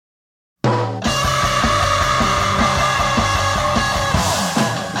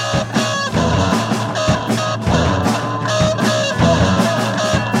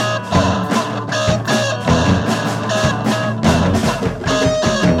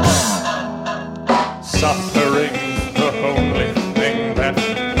suffering, the only thing that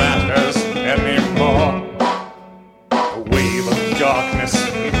matters anymore. A wave of darkness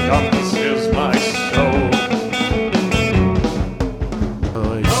encompasses my soul.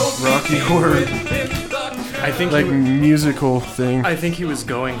 Like Rocky Horror, I think like musical thing. I think he was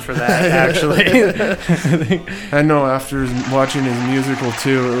going for that, actually. I know after watching his musical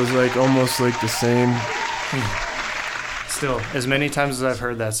too, it was like almost like the same. Still, as many times as I've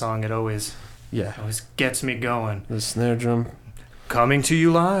heard that song, it always gets me going. The snare drum. Coming to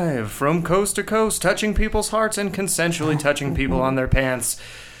you live from coast to coast, touching people's hearts and consensually touching people on their pants.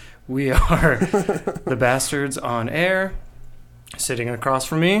 We are the Bastards on Air. Sitting across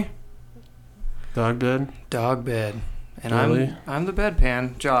from me, Dog bed. And Really? I'm the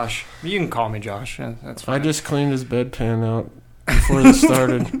bedpan, Josh. You can call me Josh. That's fine. I just cleaned his bedpan out before this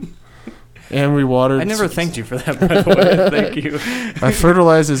started. And we watered. I never thanked you for that, by the way. Thank you. I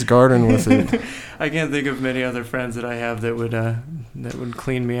fertilized his garden with it. I can't think of many other friends that I have that would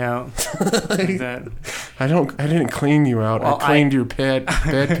clean me out like that. I didn't clean you out. Well, I cleaned your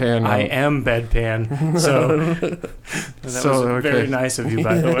bedpan out. I am bedpan, so that was very nice of you,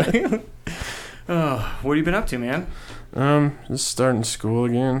 by the way. Oh, what have you been up to, man? Just starting school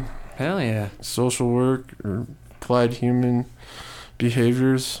again. Hell yeah. Social work or applied human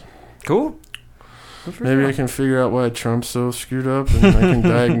behaviors. Cool. Maybe I can figure out why Trump's so screwed up and I can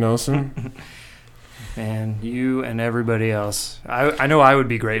diagnose him. And you and everybody else. I know I would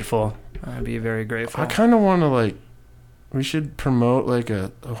be grateful. I'd be very grateful. I kind of want to, we should promote,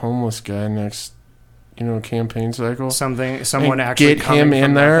 a homeless guy next, campaign cycle. Someone and actually get him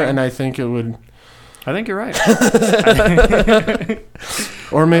in there, nothing. and I think it would... I think you're right.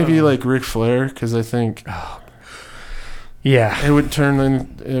 Or maybe, Ric Flair, because I think... Yeah. It would turn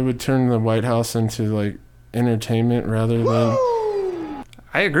the White House into, entertainment rather than...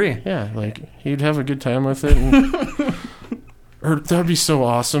 I agree. Yeah, he'd have a good time with it. And, or that'd be so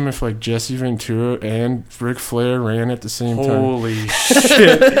awesome if, Jesse Ventura and Ric Flair ran at the same time. Holy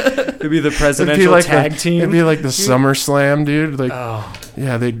shit. It'd be the presidential tag team. It'd be like the SummerSlam, dude. Oh.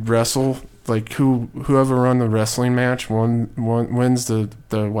 Yeah, they'd wrestle. Whoever won the wrestling match wins the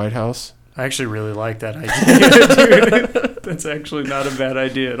White House. I actually really like that idea, dude. That's actually not a bad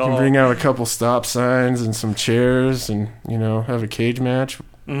idea at all. Bring out a couple stop signs and some chairs and, have a cage match.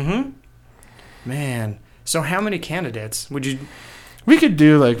 Mm-hmm. Man. So how many candidates would you... We could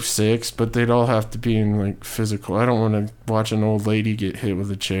do 6, but they'd all have to be in physical. I don't want to watch an old lady get hit with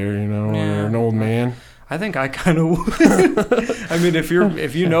a chair, or an old man. I think I kind of would. I mean, if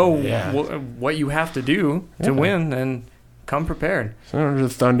you know what you have to do to win, then come prepared. So the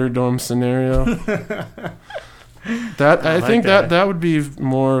Thunderdome scenario. I think that would be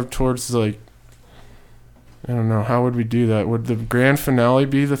more towards I don't know, how would we do that? Would the grand finale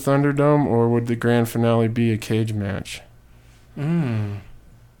be the Thunderdome, or would the grand finale be a cage match? I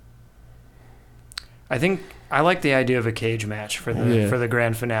think I like the idea of a cage match for the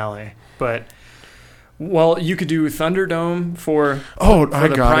grand finale, but you could do Thunderdome for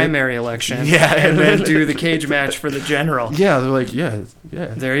the primary election, and then do the cage match for the general. Yeah, they're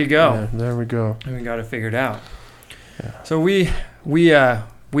yeah. There you go. Yeah, there we go. And we got it figured out. Yeah. So we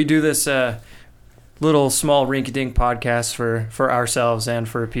do this little small rinky-dink podcast for ourselves and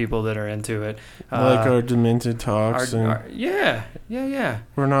for people that are into it. Our Demented Talks. Yeah.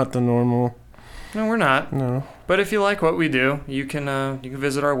 We're not the normal. No, we're not. No. But if you like what we do, you can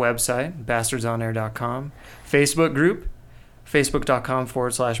visit our website, bastardsonair.com. Facebook group,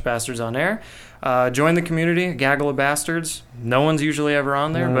 facebook.com/bastardsonair. Join the community, a gaggle of bastards. No one's usually ever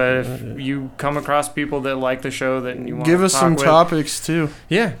on there, but if you come across people that like the show that you want to give us some topics too.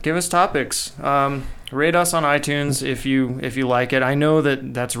 Yeah, give us topics. Rate us on iTunes if you like it. I know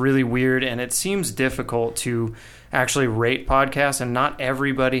that's really weird, and it seems difficult to actually rate podcasts, and not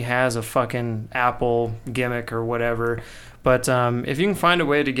everybody has a fucking Apple gimmick or whatever. But if you can find a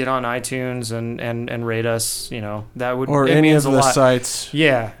way to get on iTunes and rate us, that would... Or any of the sites.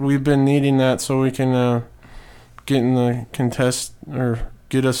 Yeah. We've been needing that so we can get in the contest or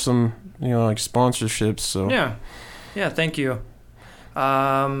get us some, sponsorships. So Yeah, thank you.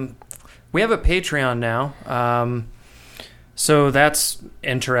 We have a Patreon now. So that's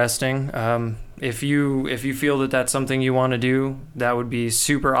interesting. If you feel that that's something you want to do, that would be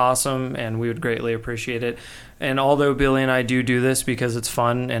super awesome, and we would greatly appreciate it. And although Billy and I do this because it's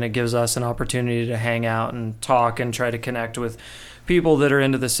fun and it gives us an opportunity to hang out and talk and try to connect with people that are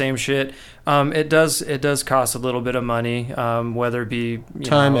into the same shit, it does cost a little bit of money, whether it be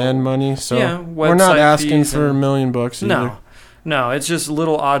time and money. So we're not asking for $1 million either. No, it's just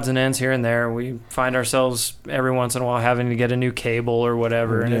little odds and ends here and there. We find ourselves every once in a while having to get a new cable or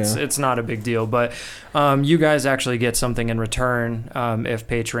whatever, and it's not a big deal. But you guys actually get something in return if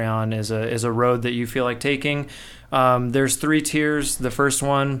Patreon is a road that you feel like taking. There's 3 tiers. The first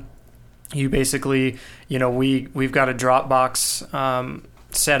one, you basically, we've got a Dropbox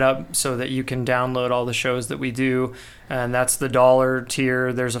set up so that you can download all the shows that we do, and that's the $1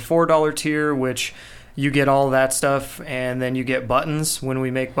 tier. There's a $4 tier, which you get all that stuff, and then you get buttons when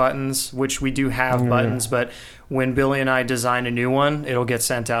we make buttons, which we do have buttons, but when Billy and I design a new one, it'll get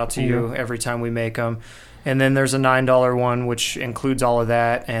sent out to you every time we make them. And then there's a $9 one, which includes all of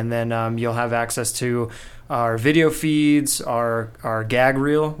that, and then you'll have access to our video feeds, our gag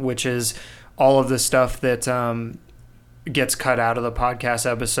reel, which is all of the stuff that gets cut out of the podcast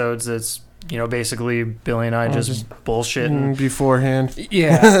episodes. That's basically Billy and I just bullshitting beforehand.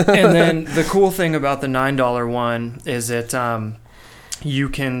 Yeah. And then the cool thing about the $9 one is that you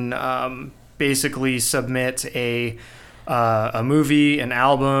can basically submit a movie, an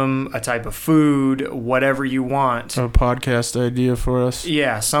album, a type of food, whatever you want. A podcast idea for us.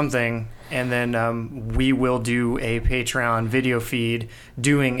 Yeah, something. And then we will do a Patreon video feed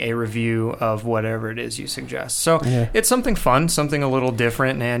doing a review of whatever it is you suggest. So it's something fun, something a little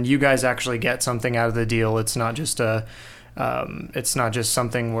different, and you guys actually get something out of the deal. It's not just it's not just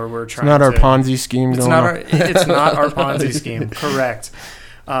something where we're trying. It's not our Ponzi scheme. It's not our Ponzi scheme. Correct.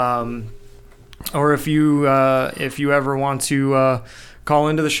 Or if you ever want to call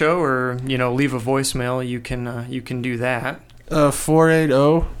into the show or leave a voicemail, you can do that.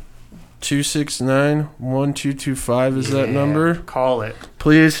 480-269-1225 is that number. Call it.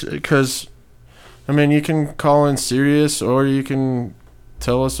 Please, because, you can call in serious or you can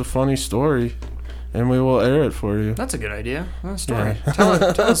tell us a funny story and we will air it for you. That's a good idea. Story. Yeah. Tell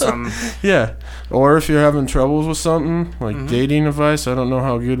us something. Yeah. Or if you're having troubles with something, like dating advice, I don't know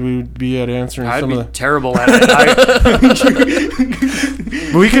how good we would be at answering I'd some of the... terrible at it.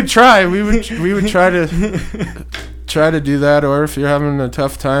 We could try. We would try to do that. Or if you're having a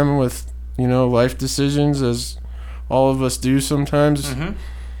tough time with life decisions, as all of us do sometimes,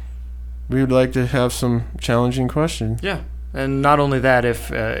 we would like to have some challenging questions. Yeah, and not only that, if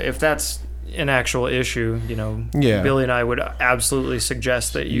that's an actual issue, Billy and I would absolutely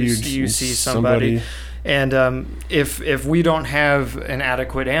suggest that you see somebody. And if we don't have an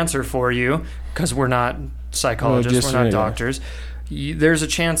adequate answer for you, because we're not psychologists, we're not doctors, there's a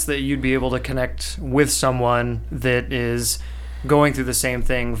chance that you'd be able to connect with someone that is going through the same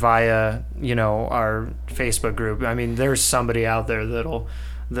thing via our Facebook group. There's somebody out there that'll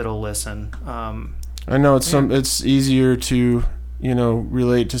listen. I know it's easier to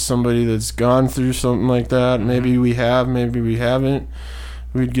relate to somebody that's gone through something like that. Maybe we have, maybe we haven't.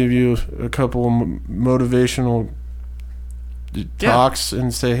 We'd give you a couple of motivational talks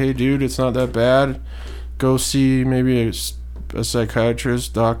and say, hey dude, it's not that bad. Go see maybe a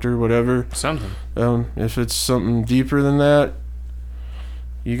psychiatrist, doctor, whatever. Something. If it's something deeper than that,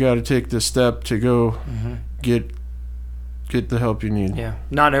 you got to take the step to go get the help you need. Yeah.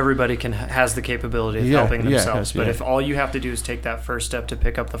 Not everybody has the capability of helping themselves, but if all you have to do is take that first step to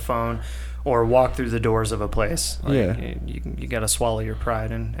pick up the phone or walk through the doors of a place, you got to swallow your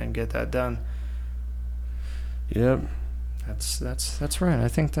pride and get that done. Yep. That's right. I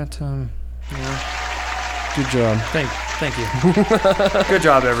think that good job. Thank you. Good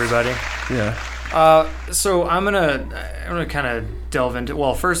job, everybody. Yeah. So I'm gonna kind of delve into.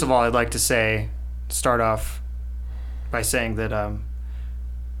 Well, first of all, I'd like to start off by saying that a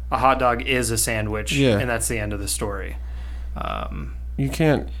hot dog is a sandwich, and that's the end of the story. You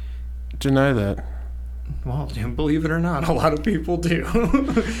can't deny that. Well, believe it or not, a lot of people do.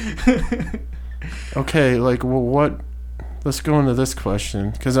 Okay, what? Let's go into this question,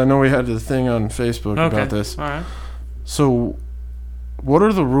 because I know we had the thing on Facebook about this. All right. So, what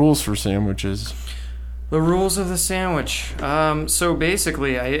are the rules for sandwiches? The rules of the sandwich. So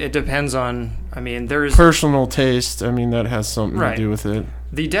basically, it depends on. There's personal taste. That has something to do with it.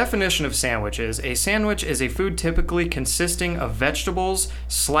 The definition of sandwich is: a sandwich is a food typically consisting of vegetables,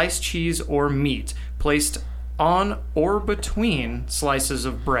 sliced cheese, or meat placed on or between slices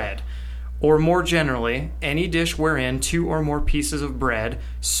of bread. Or more generally, any dish wherein 2 or more pieces of bread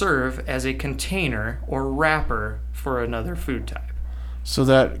serve as a container or wrapper for another food type. So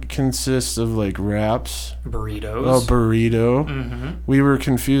that consists of wraps? Burritos. Oh, burrito. Mm-hmm. We were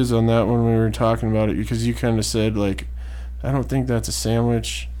confused on that when we were talking about it because you kind of said, I don't think that's a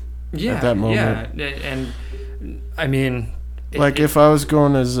sandwich at that moment. Yeah, and if I was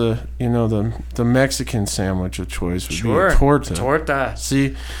going as the Mexican sandwich of choice would be a torta. Torta.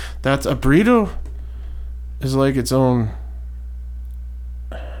 See, that's a burrito is its own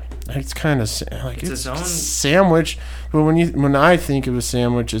It's kind of like It's its own sandwich, but when I think of a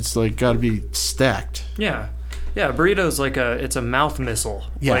sandwich, it's like got to be stacked. Yeah. Yeah, a burrito's like it's a mouth missile.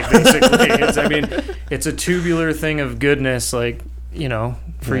 Yeah. Like basically, it's a tubular thing of goodness, like, you know,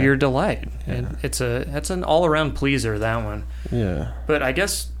 for your delight. Yeah. And it's an all around pleaser, that one. Yeah. But I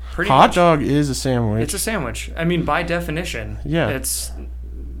guess pretty hot much dog is a sandwich. it's a sandwich. I mean, by definition. Yeah. It's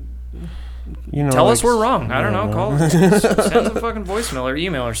tell us we're wrong. I don't know. Call send some fucking voicemail or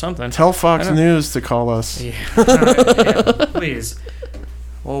email or something. Tell Fox News to call us. Yeah. Yeah, please.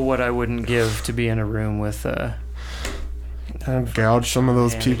 Well, what I wouldn't give to be in a room with Gouge some of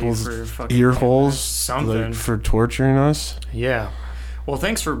those Hannity people's for fucking ear holes something. like, for torturing us. Yeah. Well,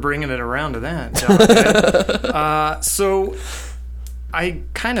 thanks for bringing it around to that. So I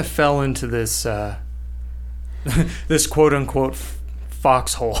kind of fell into this this quote unquote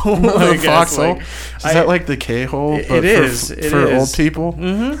foxhole. Foxhole? Is that like the K-hole? It is. For old people?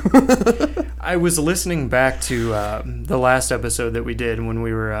 Mm-hmm. I was listening back to the last episode that we did when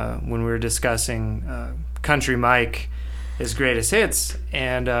we were discussing Country Mike, his greatest hits,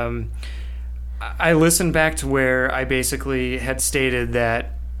 and I listened back to where I basically had stated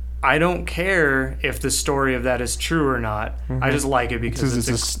that I don't care if the story of that is true or not. Mm-hmm. I just like it because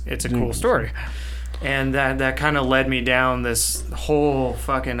it's a cool story. And that kind of led me down this whole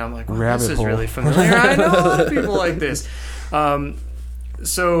fucking... I'm like, well, this is really familiar. I know a lot of people like this.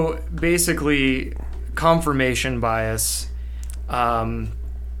 So basically, confirmation bias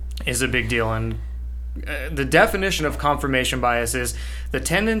is a big deal. And the definition of confirmation bias is the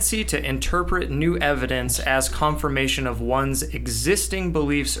tendency to interpret new evidence as confirmation of one's existing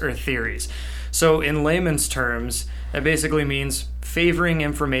beliefs or theories. So in layman's terms, that basically means favoring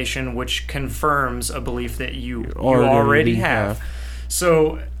information which confirms a belief that you already have.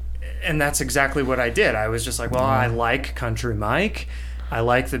 So, and that's exactly what I did. I was just like, well, I like Country Mike. I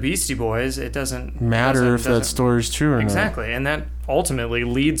like the Beastie Boys. It doesn't matter if that story's true or not. Exactly. And that ultimately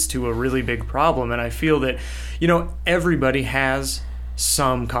leads to a really big problem. And I feel that, everybody has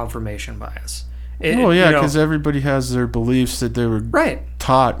some confirmation bias. Because everybody has their beliefs that they were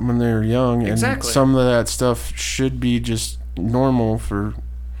taught when they were young. And some of that stuff should be just normal for,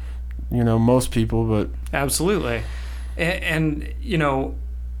 most people. But absolutely. And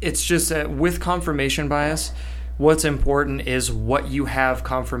it's just that with confirmation bias, what's important is what you have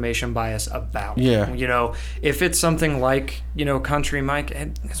confirmation bias about. Yeah. If it's something like, Country Mike,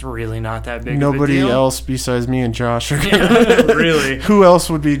 it's really not that big Nobody of a deal. else besides me and Josh are really. Who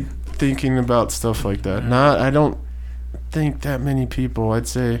else would be thinking about stuff like that? I don't think that many people. I'd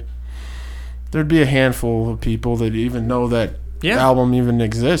say there'd be a handful of people that even know that album even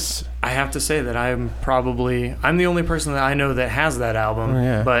exists. I have to say that I'm the only person that I know that has that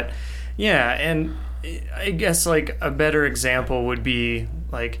album. But and I guess like a better example would be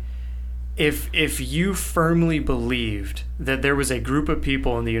like if you firmly believed that there was a group of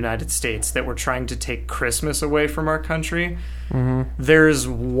people in the United States that were trying to take Christmas away from our country, there's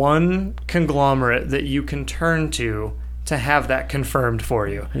one conglomerate that you can turn to have that confirmed for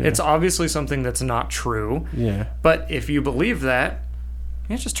you. It's obviously something that's not true. But if you believe that,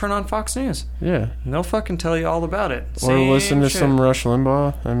 just turn on Fox News. And they'll fucking tell you all about it. Or listen to some Rush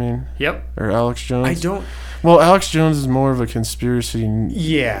Limbaugh. I mean, or Alex Jones. Well, Alex Jones is more of a conspiracy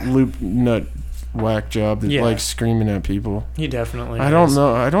loop nut whack job that likes screaming at people. He definitely I don't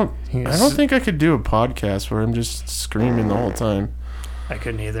know. I don't think I could do a podcast where I'm just screaming the whole time. I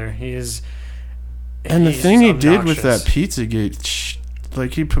couldn't either. And the thing he did with that Pizzagate,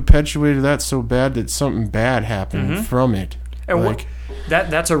 like he perpetuated that so bad that something bad happened from it. And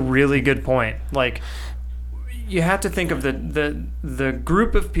that's a really good point. Like, you have to think of the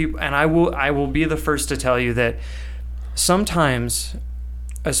group of people, and I will be the first to tell you that sometimes,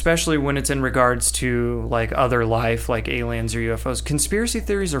 especially when it's in regards to like other life, like aliens or UFOs, conspiracy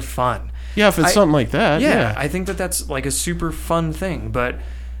theories are fun. Yeah, if it's something like that. Yeah, I think that's like a super fun thing. But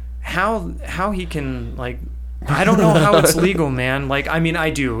how he can like. I don't know how it's legal, man. Like, I mean,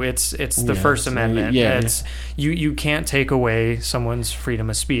 I do. It's the First Amendment. You can't take away someone's freedom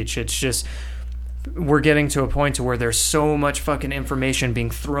of speech. It's just we're getting to a point to where there's so much fucking information being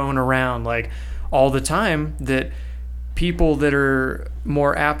thrown around like all the time that people that are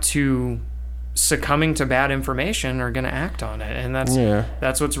more apt to succumbing to bad information are going to act on it, and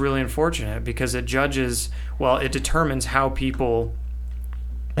that's what's really unfortunate because it determines how people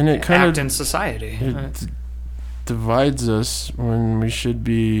act in society. Divides us when we should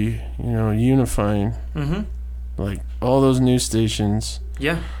be, unifying. Like all those news stations,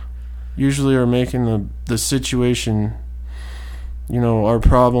 usually are making the situation, our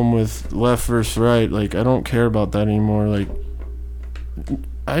problem with left versus right. Like I don't care about that anymore. Like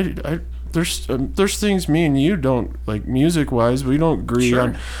there's things me and you don't like music wise. We don't agree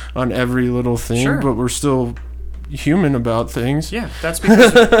on every little thing, but we're still human about things. Yeah, that's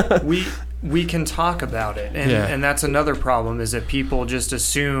because we can talk about it, and that's another problem is that people just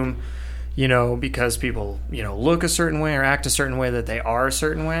assume, because people look a certain way or act a certain way that they are a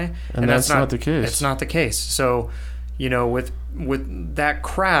certain way, and that's not the case. It's not the case. So, with that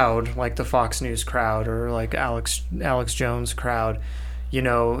crowd, like the Fox News crowd or like Alex Jones crowd,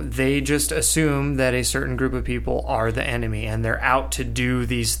 they just assume that a certain group of people are the enemy and they're out to do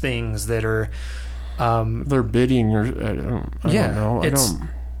these things that are they're bidding or I don't know.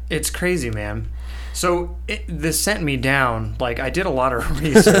 It's crazy, man. So this sent me down. Like I did a lot of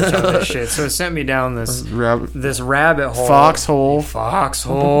research on this shit, so it sent me down this rabbit hole.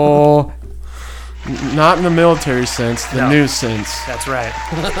 Foxhole. Not in the military sense, the news sense. That's right.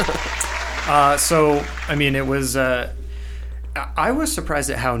 So I mean, it was. I was surprised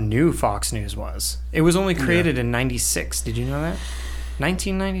at how new Fox News was. It was only created in '96. Did you know that?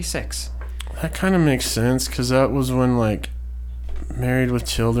 1996. That kind of makes sense because that was when like Married with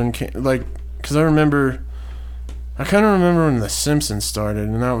Children came. Like, because I kind of remember when The Simpsons started,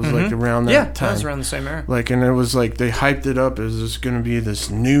 and that was like around that time. Yeah, that was around the same era. Like, and it was like they hyped it up as this going to be this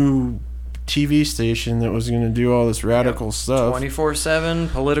new TV station that was going to do all this radical stuff.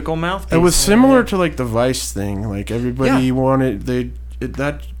 24/7 political mouthpiece. It was similar to like the Vice thing. Like everybody wanted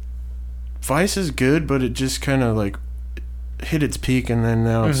that Vice is good, but it just kind of like hit its peak and then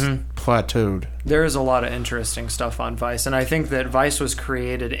now it's plateaued. There is a lot of interesting stuff on Vice, and I think that Vice was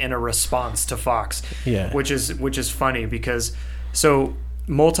created in a response to Fox. Yeah. Which is funny because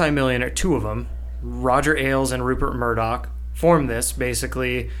multimillionaire, two of them, Roger Ailes and Rupert Murdoch, formed this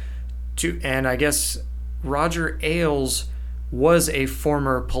basically and I guess Roger Ailes was a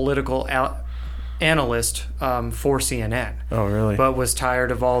former political analyst for CNN. Oh, really? But was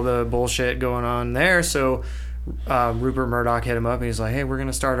tired of all the bullshit going on there, so Rupert Murdoch hit him up and he's like, hey, we're going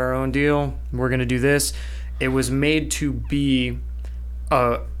to start our own deal. We're going to do this. It was made to be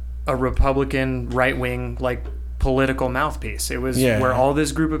a Republican right-wing like political mouthpiece. It was where all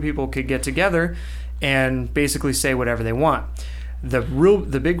this group of people could get together and basically say whatever they want.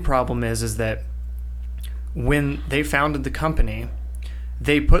 The big problem is that when they founded the company,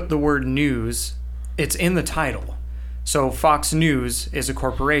 they put the word news, it's in the title. So Fox News is a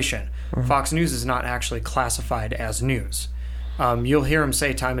corporation. Fox News is not actually classified as news. You'll hear him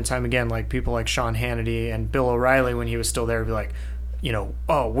say time and time again, like people like Sean Hannity and Bill O'Reilly when he was still there, be like,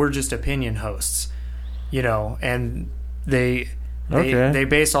 we're just opinion hosts, and they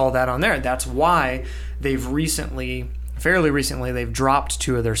base all that on there. That's why they've fairly recently, they've dropped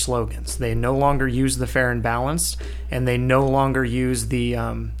two of their slogans. They no longer use the fair and balanced, and they no longer use the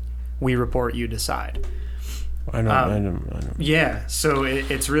we report, you decide. I don't. Yeah, so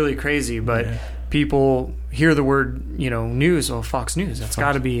it's really crazy, but people hear the word, news. Oh, Fox News. That's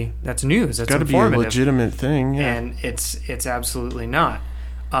got to be. That's news. That's got to be a legitimate thing. Yeah. And it's absolutely not.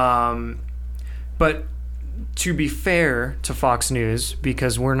 But to be fair to Fox News,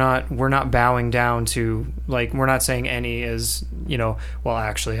 because we're not bowing down to like we're not saying any is well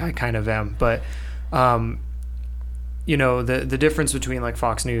actually I kind of am, but the difference between like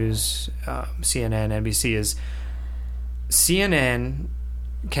Fox News, CNN, NBC is CNN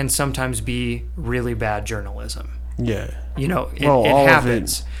can sometimes be really bad journalism. Yeah. It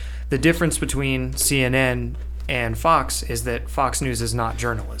happens. The difference between CNN and Fox is that Fox News is not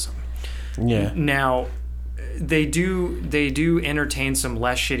journalism. Yeah. Now, they do entertain some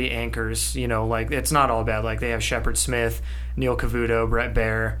less shitty anchors, like it's not all bad. Like they have Shepard Smith, Neil Cavuto, Brett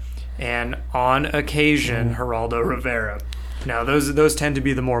Baer, and on occasion Geraldo Rivera. Now those tend to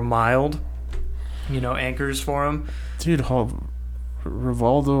be the more mild, anchors for them. Dude,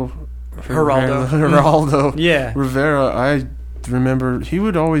 Geraldo. Yeah. Rivera, I remember he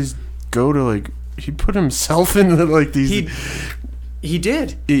would always go to like he put himself into like these. He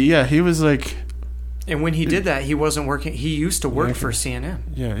did. Yeah, he was like. And when he did that, he wasn't working. He used to work for CNN.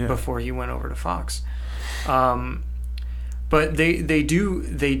 Yeah. Before he went over to Fox. But they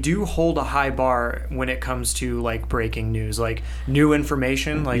do hold a high bar when it comes to like breaking news, like new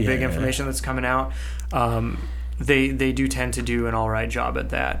information, like big information that's coming out. They do tend to do an all right job at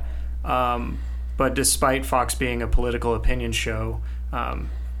that. But despite Fox being a political opinion show,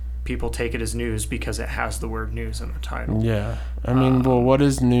 people take it as news because it has the word news in the title. Yeah. I mean, what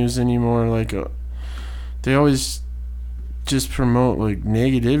is news anymore? Like, they always just promote, like,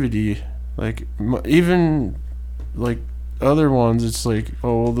 negativity. Like, even, like, other ones, it's like,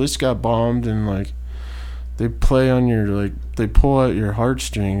 oh, well, this got bombed, and, like, they play on your, like, they pull at your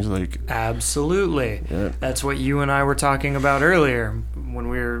heartstrings, like. Absolutely. Yeah. That's what you and I were talking about earlier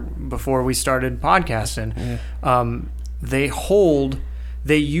before we started podcasting. Yeah.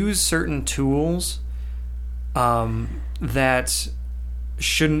 They use certain tools that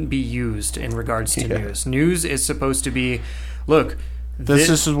shouldn't be used in regards to news. News is supposed to be, look, this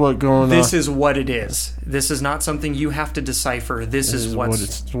is what going on. This is what it is. This is not something you have to decipher. This is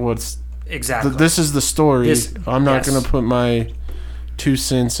what's exactly. This is the story. I'm not going to put my 2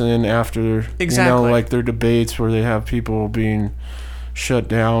 cents in after, like their debates where they have people being shut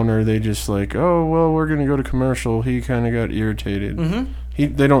down, or they just like, oh, well, we're going to go to commercial. He kind of got irritated.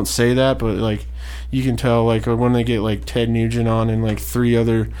 Mm-hmm. They don't say that, but like you can tell, like when they get like Ted Nugent on and like 3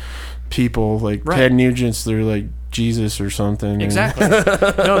 other people, like Ted Nugent's, they're like Jesus or something. Exactly.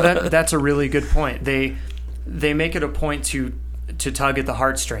 No, that's a really good point. They make it a point to tug at the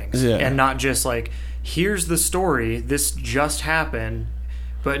heartstrings, and not just like, here's the story, this just happened.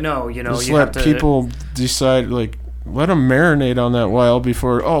 But no, just you let have to, people decide, like, let them marinate on that while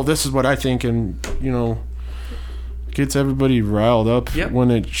before, oh, this is what I think, and gets everybody riled up when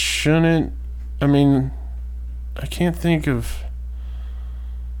it shouldn't. I mean, I can't think of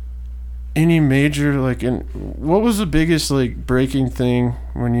any major, like, what was the biggest, like, breaking thing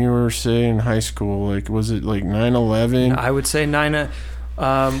when you were, say, in high school? Like, was it like 9/11? I would say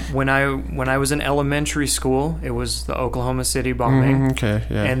when I was in elementary school, it was the Oklahoma City bombing. Okay,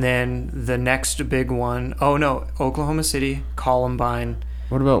 yeah. And then the next big one, Oklahoma City, Columbine.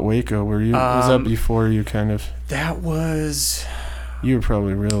 What about Waco? Was that before you kind of? That was. You were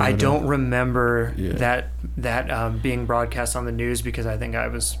probably real. I don't remember that being broadcast on the news, because I think I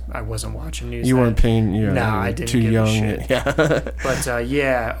wasn't watching news. You weren't paying. I didn't. Too give young. A shit. Yeah. But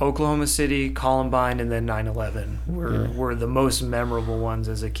Oklahoma City, Columbine, and then 9/11 were the most memorable ones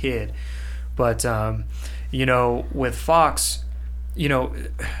as a kid. But with Fox,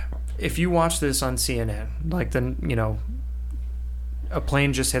 if you watch this on CNN, like a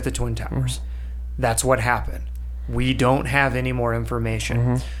plane just hit the Twin Towers. Mm-hmm. That's what happened. We don't have any more information.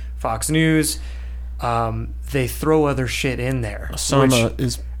 Mm-hmm. Fox News, they throw other shit in there. Osama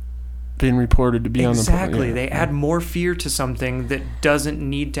is being reported to be on the plane. Exactly. They add more fear to something that doesn't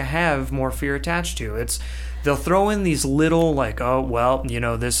need to have more fear attached to it. They'll throw in these little, like, oh, well,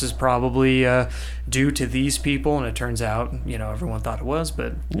 this is probably due to these people, and it turns out, everyone thought it was,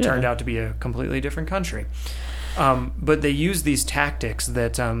 but it turned out to be a completely different country. But they use these tactics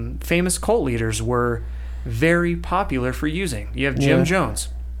that famous cult leaders were very popular for using. You have Jim Jones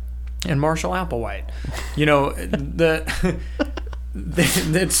and Marshall Applewhite.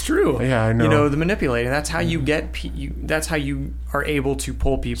 That's true. Yeah, I know. The manipulating. That's how you get. That's how you are able to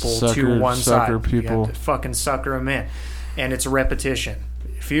pull people to one side. People. You have to fucking sucker them in, and it's repetition.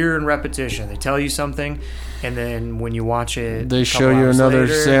 Fear and repetition. They tell you something, and then when you watch it, they show you another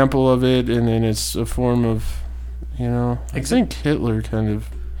sample of it, and then it's a form of. I think Hitler kind of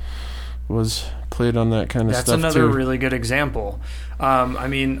was played on that kind of stuff too. That's another really good example. I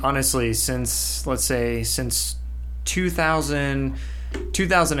mean, honestly, since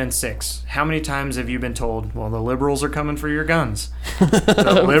 2006, how many times have you been told, well, the liberals are coming for your guns?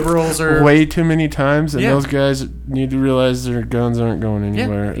 The liberals are... Way too many times, and those guys need to realize their guns aren't going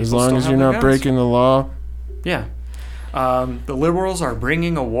anywhere. As long as you're not breaking the law. Yeah. The liberals are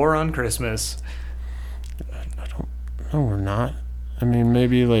bringing a war on Christmas. No, we're not. I mean,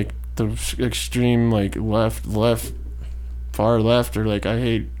 maybe like the extreme, like left, far left, or like I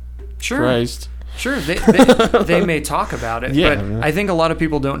hate Christ. Sure, they may talk about it, but I think a lot of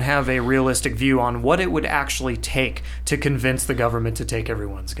people don't have a realistic view on what it would actually take to convince the government to take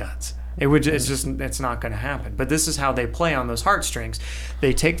everyone's guns. It's not going to happen. But this is how they play on those heartstrings.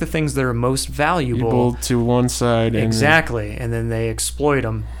 They take the things that are most valuable to one side, and then they exploit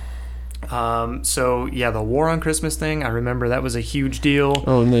them. The war on Christmas thing, I remember that was a huge deal.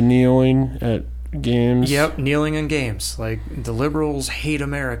 Oh, and the kneeling at games. Yep, kneeling in games. Like, the liberals hate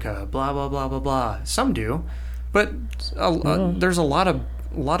America, blah, blah, blah, blah, blah. Some do, but there's a lot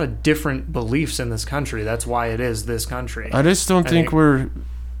of different beliefs in this country. That's why it is this country. I just don't think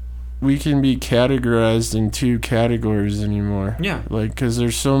we can be categorized in 2 categories anymore. Yeah. Like, because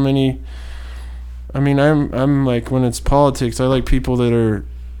there's so many... I mean, I'm like, when it's politics, I like people that are...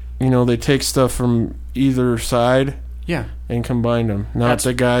 they take stuff from either side and combine them. Not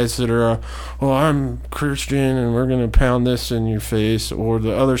the guys that are, I'm Christian and we're going to pound this in your face. Or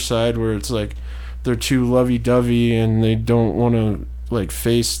the other side where it's like they're too lovey-dovey and they don't want to like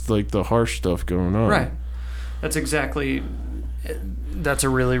face like the harsh stuff going on. Right. That's a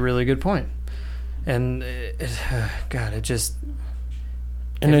really, really good point. And, I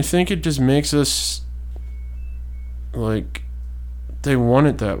think it just makes us like they want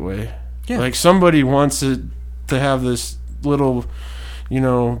it that way. Yeah. Like somebody wants it to have this little,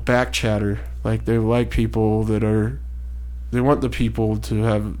 back chatter. Like they like people they want the people to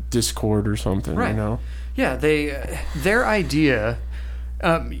have discord or something, right. Yeah, their idea,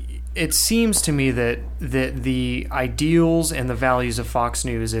 it seems to me that the ideals and the values of Fox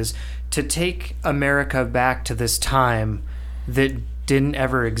News is to take America back to this time that didn't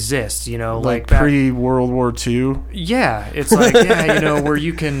ever exist, like pre-World War II. Yeah, it's like, where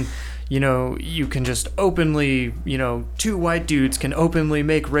you can just openly, two white dudes can openly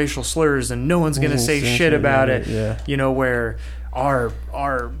make racial slurs and no one's going to say shit about it. Yeah. Where our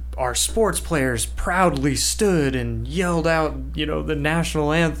sports players proudly stood and yelled out, the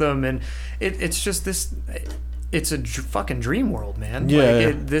national anthem, and it's just this. It's a fucking dream world, man.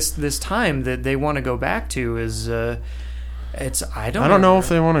 Yeah. This time that they want to go back to is, it's I don't know if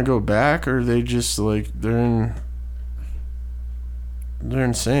they want to go back or they just like they're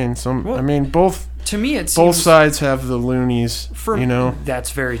insane. Both. To me, it seems both sides have the loonies.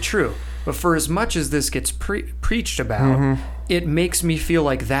 That's very true. But for as much as this gets preached about, it makes me feel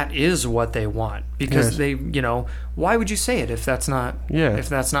like that is what they want. Because they, why would you say it if that's not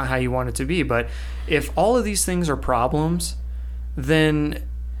how you want it to be? But if all of these things are problems, then,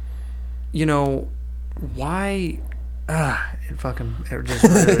 why? It just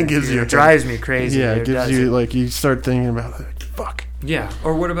really drives me crazy. Yeah, it gives you like you start thinking about it. Fuck. Yeah.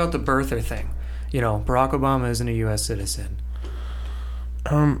 Or what about the birther thing? Barack Obama isn't a U.S. citizen.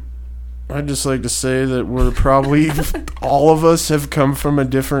 I'd just like to say that we're probably all of us have come from a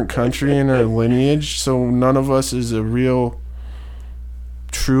different country in our lineage, so none of us is a real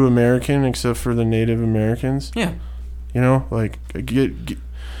true American except for the Native Americans. Yeah. Like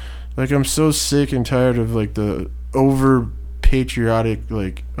I'm so sick and tired of like the over patriotic,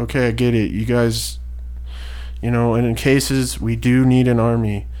 like, okay, I get it, you guys, and in cases we do need an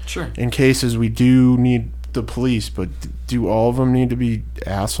army. Sure. In cases we do need the police, but do all of them need to be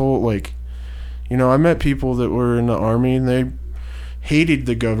asshole? Like, I met people that were in the army and they hated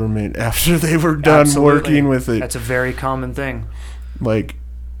the government after they were done working with it. That's a very common thing. Like,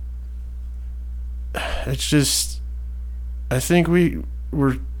 it's just, I think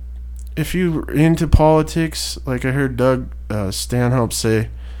we're, if you're into politics, like I heard Doug Stanhope say,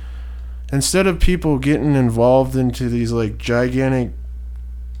 instead of people getting involved into these like gigantic,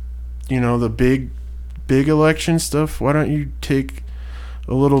 the big election stuff, why don't you take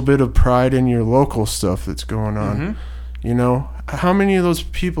a little bit of pride in your local stuff that's going on? How many of those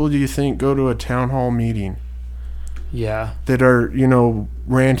people do you think go to a town hall meeting? Yeah. That are,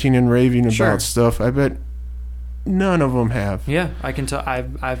 ranting and raving about stuff? I bet none of them have. Yeah, I can tell.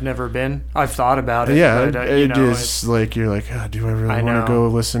 I've never been. I've thought about it. Yeah, but, it is like you're like, do I really want to go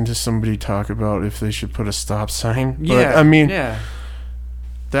listen to somebody talk about if they should put a stop sign? Yeah. But,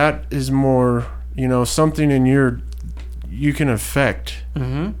 that is more, something in you can affect,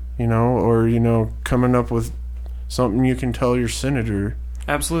 or, coming up with something you can tell your senator.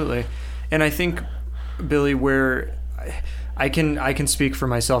 Absolutely. And I think, Billy, where I can speak for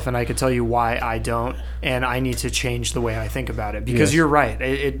myself and I can tell you why I don't, and I need to change the way I think about it. Because you're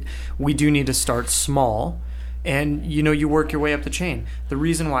right. We do need to start small. And, you work your way up the chain. The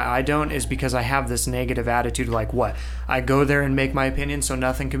reason why I don't is because I have this negative attitude like, what? I go there and make my opinion so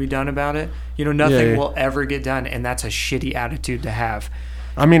nothing can be done about it? Nothing will ever get done, and that's a shitty attitude to have.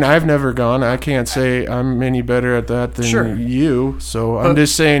 I've never gone. I can't say I'm any better at that than you. So I'm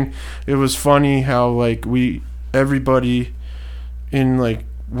just saying it was funny how, like, everybody in, like,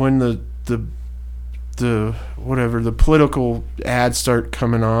 when the political ads start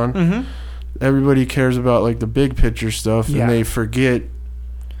coming on, everybody cares about like the big picture stuff, and they forget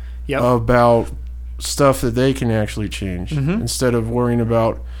about stuff that they can actually change instead of worrying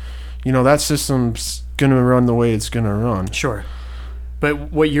about, that system's going to run the way it's going to run. Sure.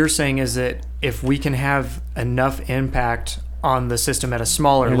 But what you're saying is that if we can have enough impact on the system at a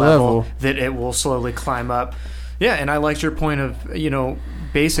smaller level, that it will slowly climb up. Yeah, and I liked your point of,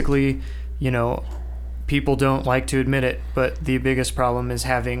 basically, people don't like to admit it, but the biggest problem is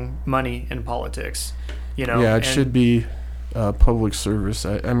having money in politics. It should be public service.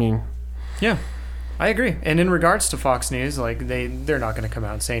 Yeah, I agree. And in regards to Fox News, like they're not going to come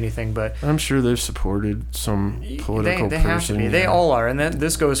out and say anything, but I'm sure they've supported some political they person. Have to be. They all are, and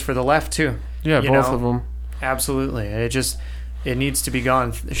this goes for the left too. Yeah, both of them. Absolutely. It needs to be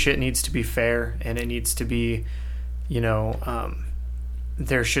gone. Shit needs to be fair, and it needs to be,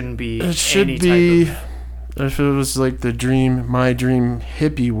 there shouldn't be. It should be. If it was like my dream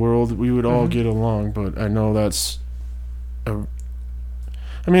hippie world, we would all get along. But I know it's a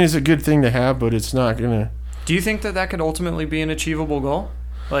good thing to have, but it's not gonna. Do you think that could ultimately be an achievable goal?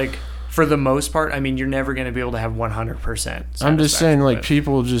 Like, for the most part, I mean, you're never going to be able to have 100%. I'm just saying, like,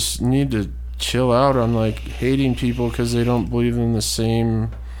 people just need to chill out on, like, hating people because they don't believe in the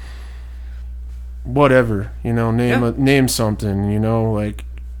same whatever, you know, name something, you know, like,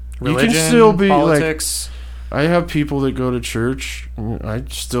 religion, you can still be, politics. Like, I have people that go to church. I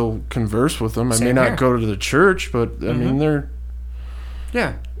still converse with them. I may not go to the church, but, I mean, they're...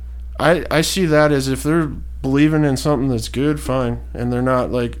 Yeah. I see that as if they're believing in something that's good, fine, and they're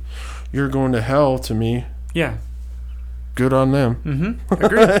not, like, you're going to hell to me. Yeah. Good on them.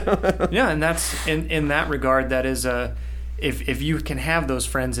 Agreed. Yeah, and that's in that regard, that is if you can have those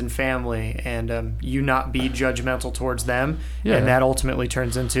friends and family and you not be judgmental towards them, and that ultimately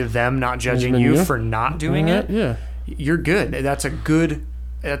turns into them not judging you for not doing it. Yeah, you're good. That's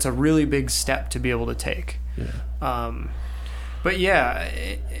a really big step to be able to take. Yeah. But yeah,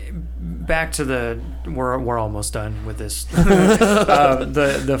 back to we're almost done with this.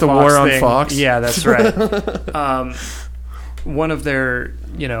 The Fox war on thing. Fox. Yeah, that's right. One of their,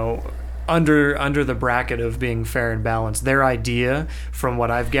 you know, under the bracket of being fair and balanced, their idea, from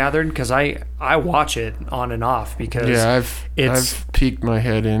what I've gathered, because I watch it on and off, because I've peeked my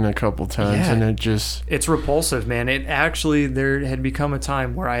head in a couple times, and it's repulsive, man. It actually, there had become a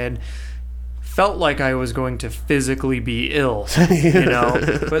time where I had felt like I was going to physically be ill, you know.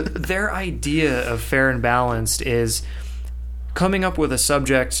 But their idea of fair and balanced is coming up with a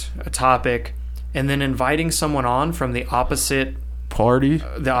subject, a topic, and then inviting someone on from the opposite party,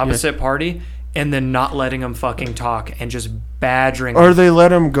 and then not letting them fucking talk and just badgering or they let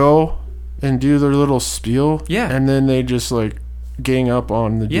them go and do their little spiel, and then they just like gang up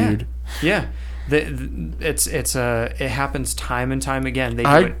on the dude. Yeah. It happens time and time again. They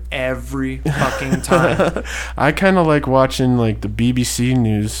do it every fucking time. I kind of like watching like the BBC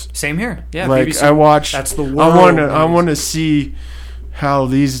news. Same here. Yeah, like BBC, I watch. That's the world. I want to see how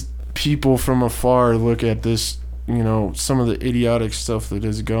these people from afar look at this. You know, some of the idiotic stuff that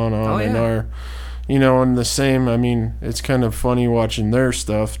has gone on in our, you know, and the same. I mean, it's kind of funny watching their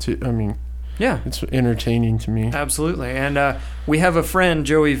stuff too. I mean. Yeah, it's entertaining to me. Absolutely, and we have a friend,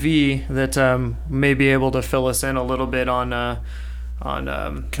 Joey V, that may be able to fill us in a little bit on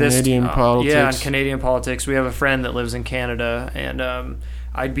Canadian politics. Yeah, on Canadian politics. We have a friend that lives in Canada, and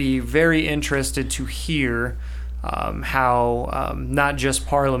I'd be very interested to hear how not just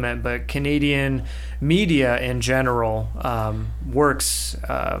Parliament, but Canadian media in general works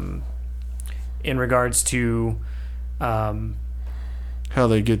in regards to... how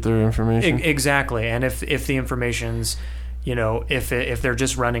they get their information. Exactly. And if the information's, you know, if they're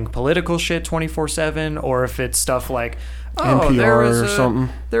just running political shit 24/7, or if it's stuff like, NPR or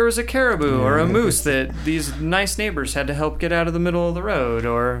something. There was a caribou or a moose that these nice neighbors had to help get out of the middle of the road,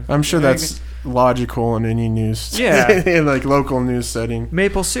 or... I'm sure that's logical in any news. Yeah. In like local news setting.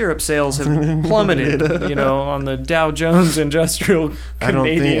 Maple syrup sales have plummeted, you know, on the Dow Jones Industrial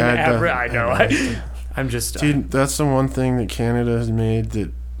Canadian average. I know. I'm just... Dude, that's the one thing that Canada has made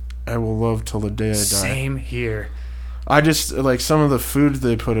that I will love till the day I die. Same here. I just, like, some of the foods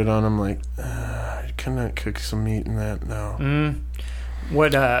they put it on, I'm like, I cannot cook some meat in that now.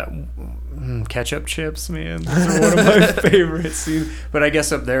 What, ketchup chips, man. Those are one of my favorites. But I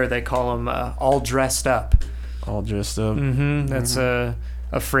guess up there they call them all dressed up. All dressed up. That's a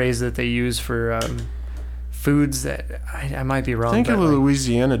phrase that they use for... foods that I might be wrong. I think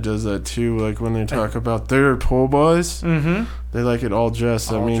Louisiana does that too. Like when they talk about their po' boys, they like it all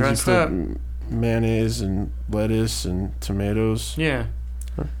dressed. That means you put up. Mayonnaise and lettuce and tomatoes. Yeah,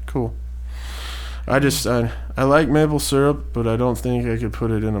 cool. I like maple syrup, but I don't think I could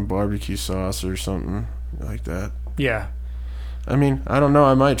put it in a barbecue sauce or something like that. Yeah. I mean, I don't know.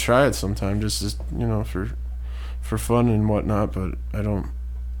 I might try it sometime, just as, you know, for fun and whatnot. But I don't.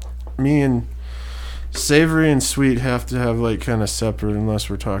 Me and savory and sweet have to have like kind of separate, unless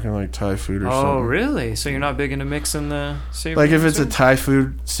we're talking like Thai food or something. Oh, really? So you're not big into mixing the savory? Like if it's a Thai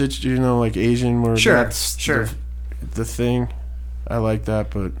food, you know, like Asian, where that's the thing. I like that,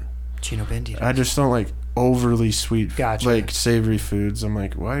 but Chino Bendito. I just don't like overly sweet, gotcha. Like savory foods. I'm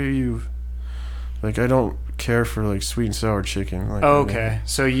like, why are you? Like, I don't care for like sweet and sour chicken. Like, okay,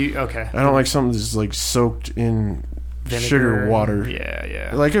 so I don't like something that's like soaked in vinegar, sugar water.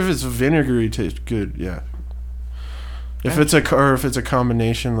 Yeah. Like if it's vinegary, tastes good. Yeah. If it's a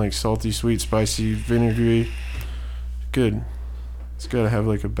combination like salty, sweet, spicy, vinegary, good. It's got to have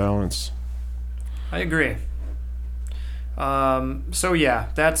like a balance. I agree. So yeah,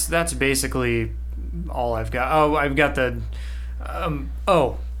 that's basically all I've got. Oh, I've got the.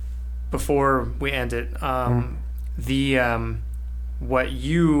 Before we end it, what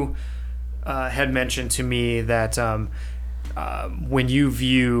you had mentioned to me that when you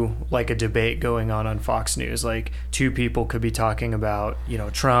view like a debate going on Fox News, like two people could be talking about,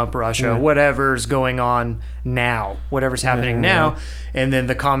 Trump, Russia, whatever's going on now, whatever's happening now, and then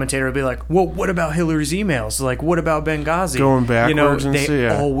the commentator will be like, well, what about Hillary's emails? Like, what about Benghazi? Going backwards and they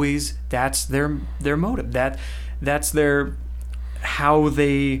always, that's their motive. That's their,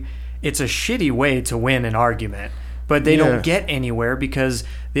 it's a shitty way to win an argument. But they don't get anywhere because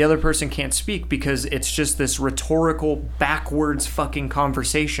the other person can't speak because it's just this rhetorical backwards fucking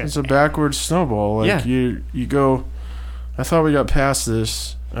conversation. It's a backwards snowball. Like you go, I thought we got past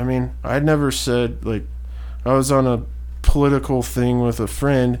this. I mean, I'd never said, like, I was on a political thing with a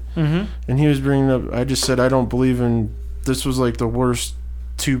friend and he was bringing up, I just said, I don't believe in, this was like the worst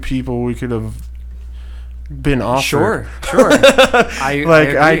two people we could have been offered. Sure.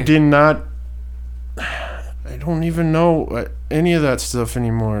 I did not, I don't even know any of that stuff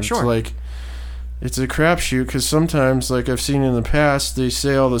anymore. Sure. It's like, it's a crapshoot because sometimes, like I've seen in the past, they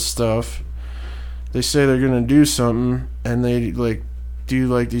say all this stuff. They say they're going to do something, and they like do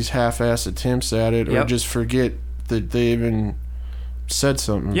like these half-ass attempts at it, or just forget that they even said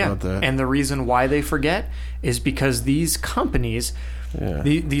something about that. And the reason why they forget is because these companies,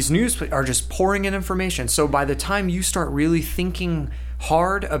 these news are just pouring in information. So by the time you start really thinking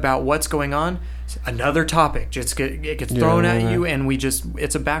hard about what's going on, another topic just it gets thrown at you, and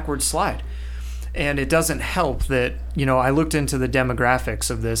it's a backward slide. And it doesn't help that, I looked into the demographics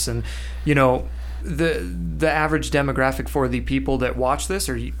of this, and the average demographic for the people that watch this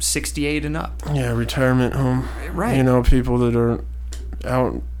are 68 and up. Yeah, retirement home. Right. People that are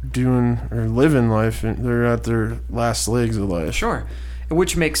out doing or living life, and they're at their last legs of life. Sure.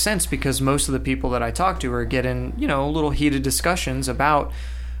 Which makes sense because most of the people that I talk to are getting, little heated discussions about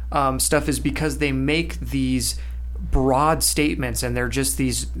stuff is because they make these broad statements, and they're just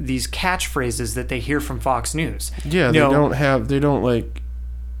these catchphrases that they hear from Fox News. Yeah, they don't like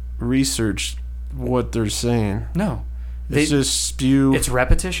research what they're saying. No. They just spew. It's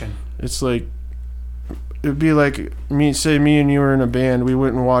repetition. It's like, it'd be like me and you were in a band, we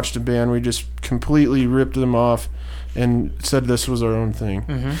went and watched a band, we just completely ripped them off and said this was our own thing.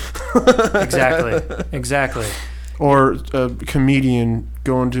 Exactly. Or a comedian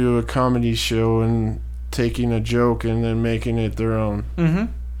going to a comedy show and taking a joke and then making it their own.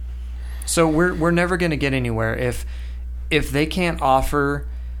 So we're never going to get anywhere if they can't offer,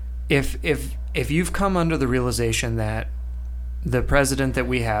 if you've come under the realization that the president that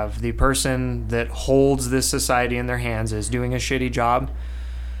we have, the person that holds this society in their hands, is doing a shitty job,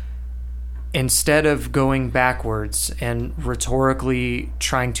 instead of going backwards and rhetorically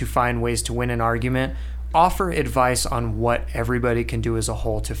trying to find ways to win an argument, offer advice on what everybody can do as a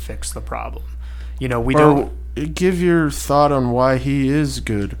whole to fix the problem. Give your thought on why he is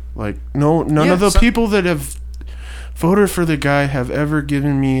good. Like, none of the people that have voted for the guy have ever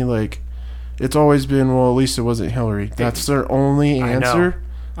given me, like, it's always been, well, at least it wasn't Hillary. That's their only answer.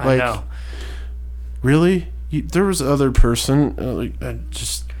 I know. Really? There was other person.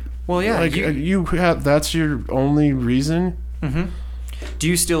 Well, yeah. You have. That's your only reason. Do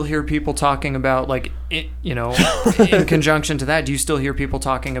you still hear people talking about, like, in conjunction to that, do you still hear people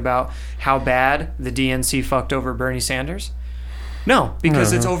talking about how bad the DNC fucked over Bernie Sanders? No,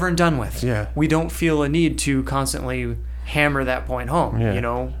 because it's over and done with. Yeah. We don't feel a need to constantly hammer that point home.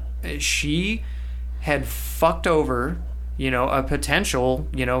 Yeah. She had fucked over, a potential,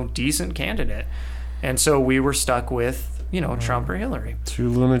 decent candidate. And so we were stuck with, Trump or Hillary. Two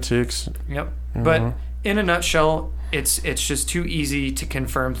lunatics. Yep. But in a nutshell, it's just too easy to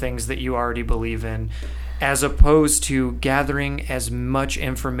confirm things that you already believe in, as opposed to gathering as much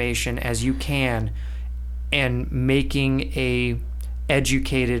information as you can and making a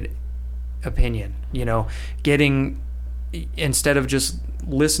educated opinion. Instead of just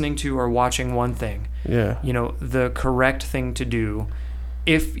listening to or watching one thing. Yeah. The correct thing to do,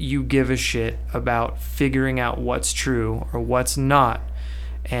 if you give a shit about figuring out what's true or what's not.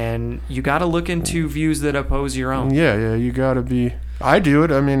 And you got to look into views that oppose your own. Yeah, you got to be. I do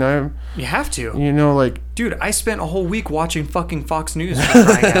it. I mean, you have to. Dude, I spent a whole week watching fucking Fox News for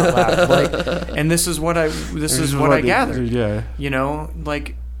crying out loud. And this is what I gathered. Yeah.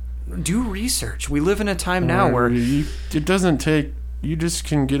 Do research. We live in a time now where it doesn't take. You just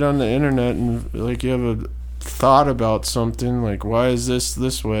can get on the internet and you have a thought about something, like, why is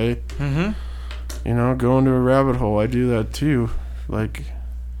this way? Go into a rabbit hole. I do that too.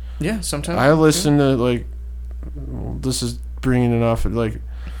 Sometimes I listen to this is bringing it off.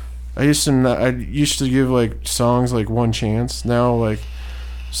 I used to give songs one chance. Now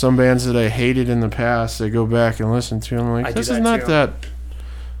some bands that I hated in the past, I go back and listen to. I'm like, this is not that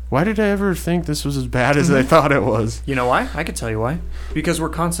why did I ever think this was as bad as I thought it was? You know why? I could tell you why. Because we're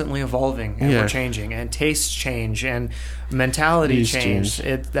constantly evolving and Yeah. we're changing, and tastes change and mentality These change.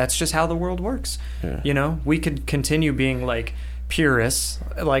 change. That's just how the world works. Yeah. You know, we could continue being like purists.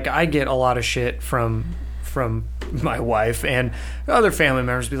 Like I get a lot of shit from my wife and other family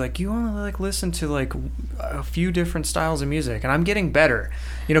members be like, you only like listen to like a few different styles of music, and I'm getting better,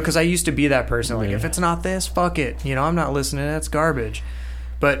 you know, because I used to be that person like, Yeah. if it's not this, fuck it, you know, I'm not listening, that's garbage.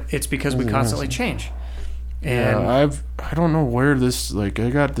 But it's because we constantly change. And Yeah, I don't know where this, like, I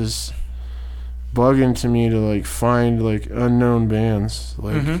got this bug into me to like find like unknown bands.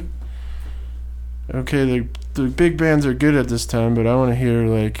 Like, Mhm. okay, the big bands are good at this time, but I want to hear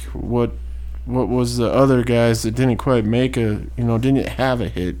like what was the other guys that didn't quite make didn't have a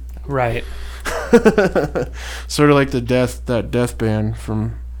hit. right. Sort of like that death band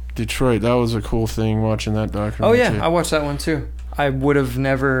from Detroit. That was a cool thing watching that Oh documentary. yeah, I watched that one too. I would have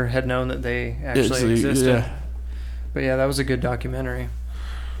never had known that they actually existed. Yeah. But yeah, that was a good documentary.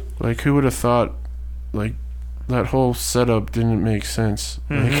 Like, who would have thought, like, that whole setup didn't make sense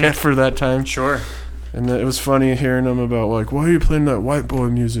Mhm. like, for that time. Sure. And it was funny hearing them about, like, why are you playing that white boy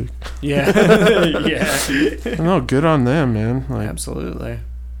music? Yeah. Yeah. No, good on them, man. Like, Absolutely.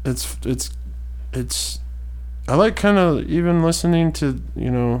 it's I like kind of even listening to,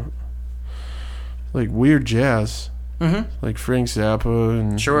 like, weird jazz. Mm-hmm. Like Frank Zappa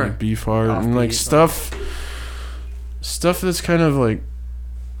and Sure. like Beefheart and Offbeat, like stuff that's kind of like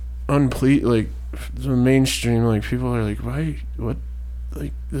like the mainstream. Like, people are like, what,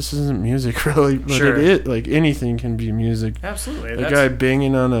 like, this isn't music really, but Sure. like anything can be music. Absolutely. A guy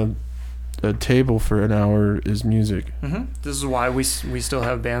banging on a table for an hour is music. Mm-hmm. This is why we still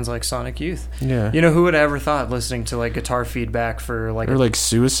have bands like Sonic Youth. Yeah. You know, who would have ever thought listening to like guitar feedback for like Or like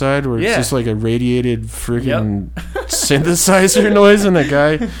Suicide, where Yeah. it's just like a radiated freaking synthesizer noise and a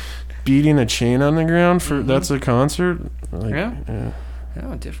guy beating a chain on the ground for Mhm. that's a concert. Like, Yeah. yeah.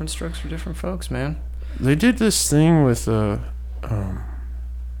 yeah, different strokes for different folks, man. They did this thing with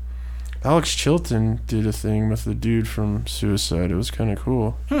Alex Chilton did a thing with the dude from Suicide. It was kind of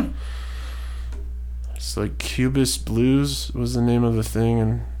cool. It's like Cubist Blues was the name of the thing,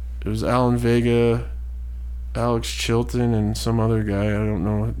 and it was Alan Vega, Alex Chilton, and some other guy. I don't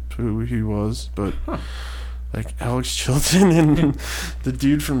know who he was, but like Alex Chilton and the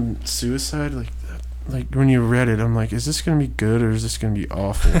dude from Suicide, like when you read it, I'm like, is this gonna be good or is this gonna be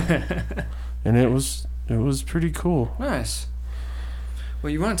awful? And it was pretty cool. Nice.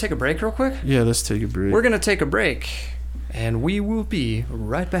 Well, you want to take a break real quick? Yeah, let's take a break. We're going to take a break, and we will be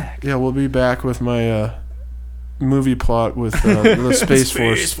right back. Yeah, we'll be back with my movie plot with the Space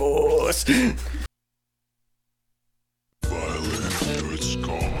Force. Force. Violent to its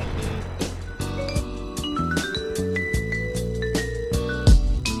core. Violent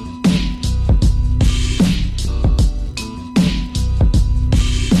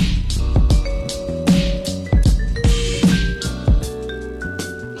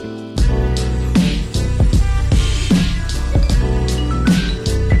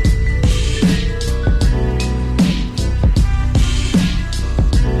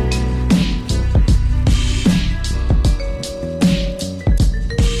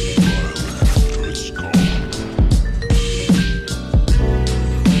its core.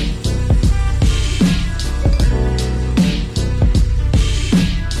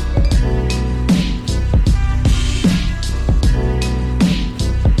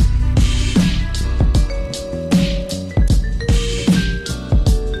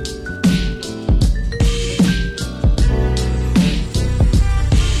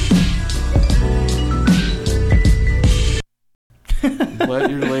 Let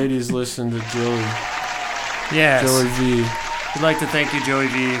your ladies listen to Joey Yes. V. We'd like to thank you, Joey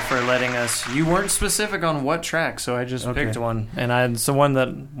V, for letting us. You weren't specific on what track, so I just Okay. picked one, and it's one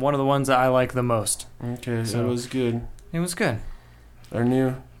of the ones that I like the most. Okay, So- that was good. It was good. Our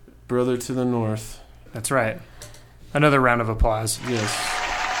new brother to the north. That's right. Another round of applause. Yes.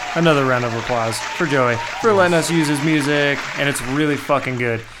 Another round of applause for Joey for letting us use his music, and it's really fucking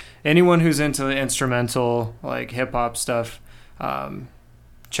good. Anyone who's into the instrumental, like hip hop stuff,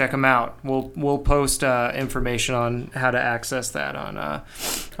 check him out. We'll post information on how to access that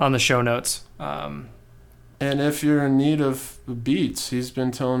on the show notes. And if you're in need of beats, he's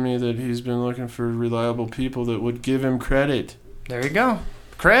been telling me that he's been looking for reliable people that would give him credit. There you go.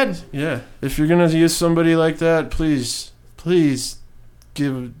 Cred. Yeah. If you're going to use somebody like that, please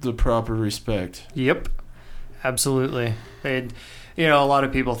give the proper respect. Yep. Absolutely. A lot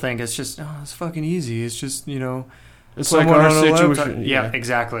of people think it's just, it's fucking easy. It's just, It's like someone our on a laptop. situation. Yeah,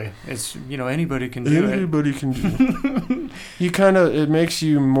 exactly. It's, anybody can do it. Anybody can do it. it makes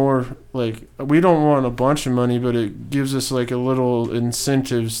you more like, we don't want a bunch of money, but it gives us like a little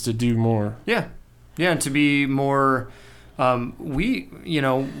incentives to do more. Yeah, and to be more. We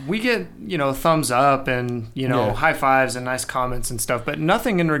get thumbs up and high fives and nice comments and stuff, but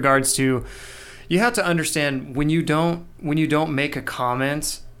nothing in regards to. You have to understand when you don't make a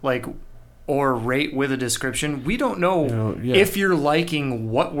comment like or rate with a description, we don't know if you're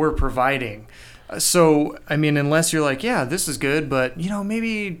liking what we're providing. So, I mean, unless you're like, yeah, this is good, but,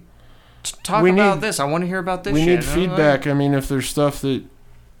 maybe talk about this. I want to hear about this shit. We need feedback. I mean, if there's stuff that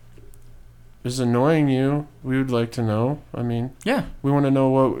is annoying you, we would like to know. I mean, yeah. We want to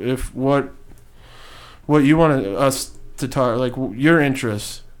know what you want us to talk, like your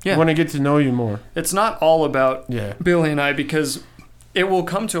interests. Yeah. We want to get to know you more. It's not all about Billy and I, because it will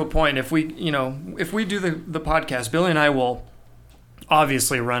come to a point if we do the podcast, Billy and I will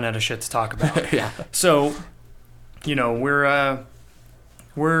obviously run out of shit to talk about. Yeah. So, we're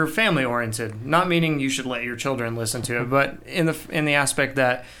family oriented, not meaning you should let your children listen to it, but in the aspect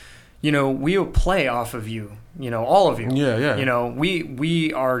that, we'll play off of you, all of you. Yeah.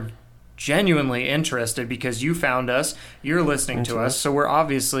 We are genuinely interested because you found us, you're listening to us, so we're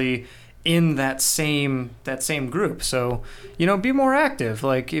obviously in that same group. So, be more active.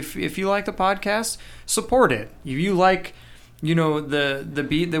 Like if you like the podcast, support it. If you like, the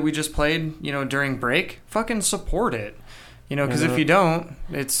beat that we just played, during break, fucking support it. Because if you don't,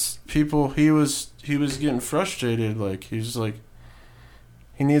 it's people. He was getting frustrated. Like he's like,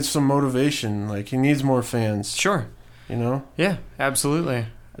 he needs some motivation. Like he needs more fans. Sure. Yeah, absolutely.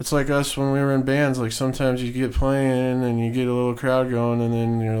 It's like us when we were in bands. Like sometimes you get playing and you get a little crowd going, and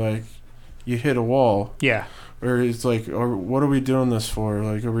then you're like, you hit a wall. Yeah. Or it's like, or what are we doing this for?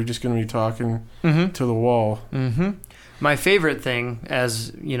 Like, are we just going to be talking to the wall? Mm-hmm. My favorite thing,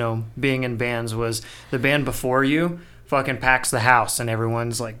 as being in bands, was the band before you fucking packs the house and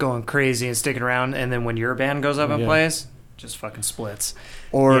everyone's like going crazy and sticking around, and then when your band goes up and plays, just fucking splits.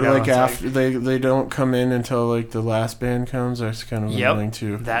 Or like after they don't come in until like the last band comes. That's kind of annoying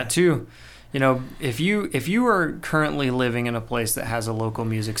too. That too. If you are currently living in a place that has a local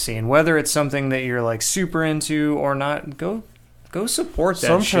music scene, whether it's something that you're like super into or not, go support that.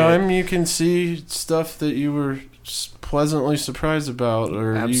 Sometime you can see stuff that you were pleasantly surprised about,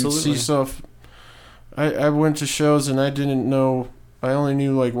 or Absolutely. you see stuff. I went to shows and I didn't know. I only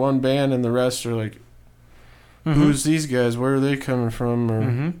knew like one band, and the rest are like, who's these guys? Where are they coming from?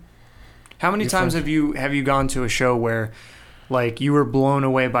 Or how many times have you gone to a show where like you were blown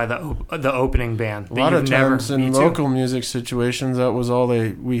away by the opening band? A lot of times in local music situations, that was all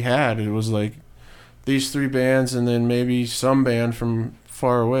we had. It was like these three bands, and then maybe some band from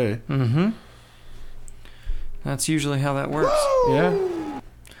far away. Mm-hmm. That's usually how that works. Yeah.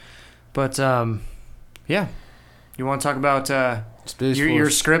 But yeah. You want to talk about your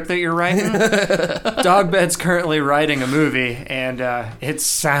script that you're writing? Dogbed's currently writing a movie, and it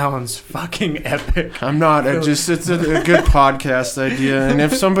sounds fucking epic. I'm not. It's a good podcast idea, and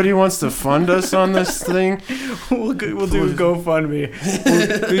if somebody wants to fund us on this thing, we'll do a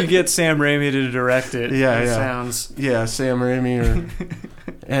GoFundMe. We'll get Sam Raimi to direct it. Yeah, Sounds. Yeah, Sam Raimi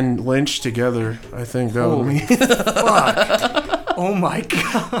and Lynch together. I think that would be. Fuck! Oh my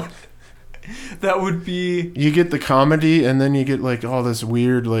god. That would be. You get the comedy, and then you get like all this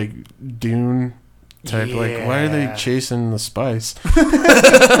weird like Dune type. Yeah. Like, why are they chasing the spice?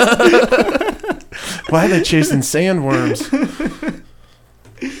 Why are they chasing sandworms?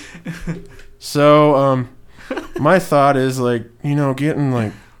 So, my thought is like, getting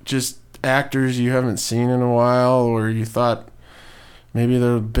like just actors you haven't seen in a while, or you thought maybe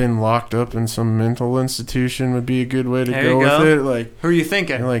they've been locked up in some mental institution would be a good way to go with it. Like, who are you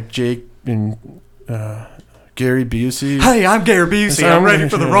thinking? Like Jake and Gary Busey. Hey, I'm Gary Busey. I'm ready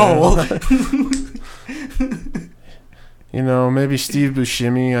for the role. Maybe Steve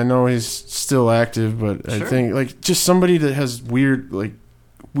Buscemi. I know he's still active, but sure. I think like just somebody that has weird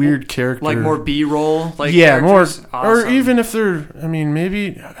character, like more B-roll, like more, awesome. Or even if they're. I mean,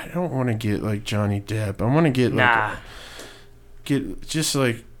 maybe I don't want to get like Johnny Depp. I want to get get just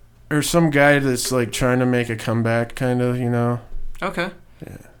like, or some guy that's like trying to make a comeback, kind of. Okay.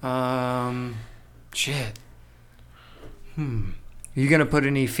 Yeah. Shit. Are you gonna put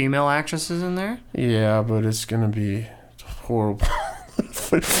any female actresses in there? Yeah, but it's gonna be horrible. How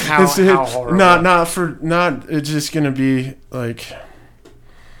horrible? It's just gonna be like,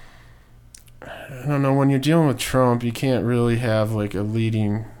 I don't know. When you're dealing with Trump, you can't really have like a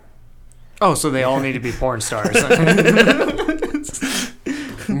leading. Oh, so they all need to be porn stars.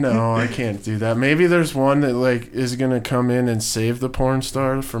 No, I can't do that. Maybe there's one that like is gonna come in and save the porn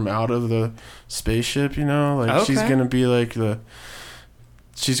star from out of the spaceship. You know, like she's Okay. gonna be like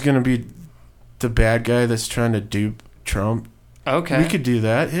she's gonna be the bad guy that's trying to dupe Trump. Okay. We could do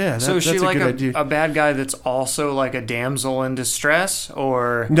that. Yeah. So is she that's like a good idea. a bad guy that's also like a damsel in distress,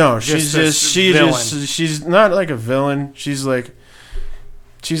 or No, just she's not like a villain. She's like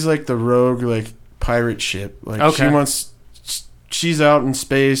the rogue like pirate ship. Like Okay. she's out in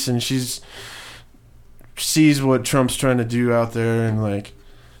space and sees what Trump's trying to do out there, and like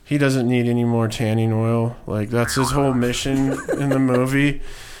he doesn't need any more tanning oil. Like that's his whole mission in the movie.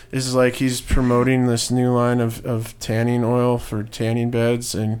 Is like he's promoting this new line of tanning oil for tanning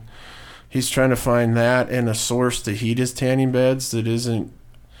beds, and he's trying to find that and a source to heat his tanning beds that isn't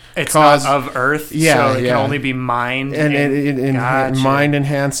it's cause- not of Earth, Yeah, so it yeah. can only be mined and Gotcha. mind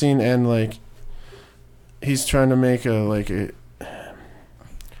enhancing, and like he's trying to make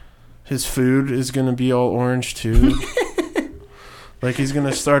his food is gonna be all orange too. Like he's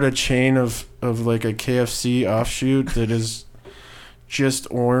gonna start a chain of like a KFC offshoot that is just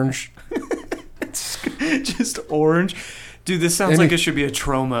orange. just orange. Dude, this sounds And like it- it should be a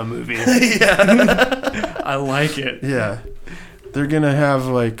trauma movie. Yeah. I like it. Yeah. They're going to have,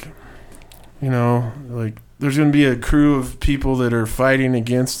 like, you know, like, there's going to be a crew of people that are fighting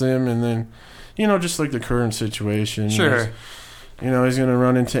against him, and then, you know, just like the current situation. Sure. You know, he's going to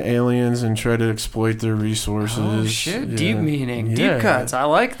run into aliens and try to exploit their resources. Oh, shit. Yeah. Deep meaning. Yeah. Deep cuts. I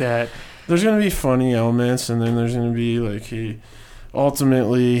like that. There's going to be funny elements, and then there's going to be, like,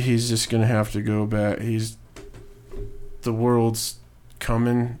 ultimately, he's just going to have to go back. The world's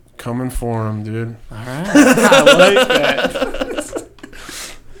coming for him, dude. All right. I like that.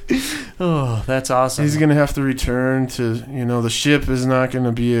 Oh, that's awesome. He's gonna have to return to, you know, the ship is not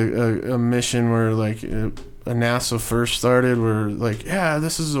gonna be a mission where like a NASA first started, where like, yeah,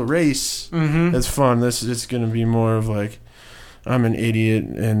 this is a race. Mm-hmm. It's fun. This is gonna be more of like, I'm an idiot,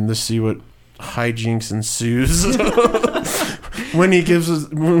 and let's see what hijinks ensues. when he gives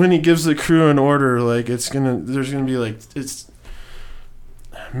the crew an order, like there's gonna be like, it's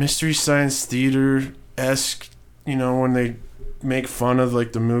Mystery Science Theater-esque, you know, when they make fun of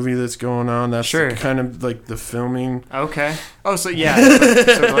like the movie that's going on. That's Sure. kind of like the filming. Okay. Oh, so yeah,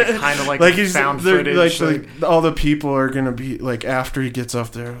 so like kind of like He's found they're- footage. like all the people are gonna be like, after he gets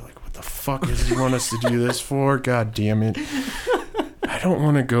off there, like, what the fuck does he want us to do this for? God damn it. I don't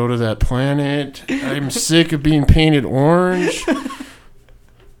want to go to that planet. I'm sick of being painted orange.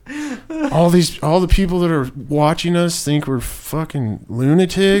 All the people that are watching us think we're fucking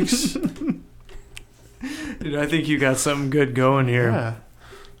lunatics. Dude, I think you got something good going here. Yeah.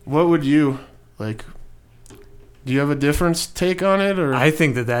 What would you like? Do you have a different take on it, or I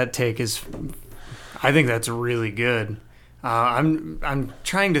think that take is. I think that's really good. I'm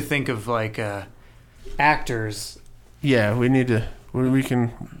trying to think of like actors. yeah, we need to. We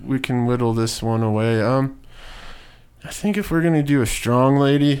can whittle this one away. I think if we're gonna do a strong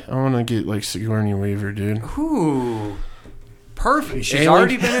lady, I want to get like Sigourney Weaver, dude. Ooh, perfect. She's Alien-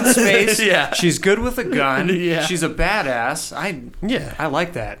 already been in space. Yeah. She's good with a gun. Yeah. She's a badass. Yeah, I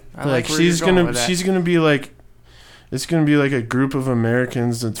like that. I like where she's you're going gonna with that. she's gonna be like, it's gonna be like a group of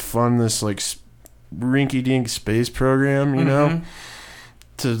Americans that fund this like rinky-dink space program, you know, Mhm.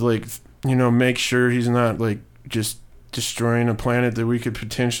 to like, you know, make sure he's not like just destroying a planet that we could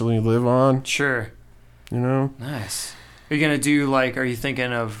potentially live on, Sure. you know. Nice. Are you gonna do like? Are you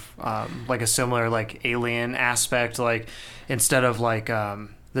thinking of like a similar like alien aspect? Like instead of like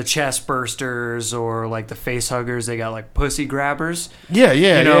the chest bursters or like the face huggers, they got like pussy grabbers. Yeah,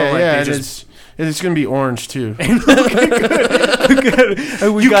 You know, like, they and just- it's gonna be orange too. Good.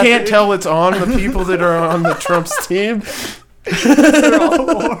 You can't tell it's on the people that are on the Trump's team. They're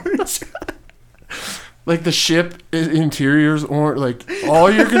all orange. Like the ship interiors, or like all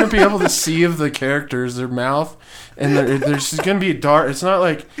you're gonna be able to see of the characters, their mouth, and there's gonna be dark. It's not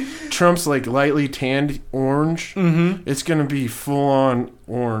like Trump's like lightly tanned orange. Mm-hmm. It's gonna be full on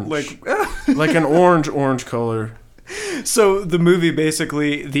orange, Like, like an orange color. so the movie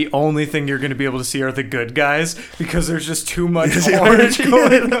basically the only thing you're going to be able to see are the good guys because there's just too much orange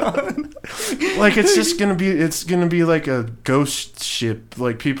going on. Like it's gonna be like a ghost ship.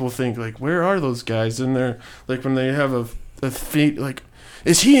 Like people think like, where are those guys in there? Like when they have a feet, like,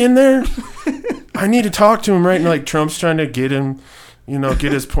 is he in there? I need to talk to him right now. Like Trump's trying to get him, you know,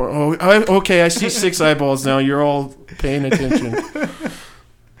 get his point. Oh, okay, I see 6 eyeballs now. You're all paying attention.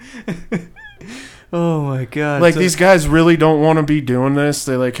 Oh my god! Like these guys really don't want to be doing this.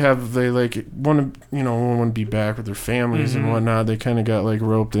 They want to, you know, want to be back with their families and whatnot. They kind of got like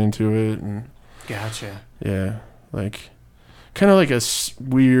roped into it, and Gotcha. yeah, like kind of like a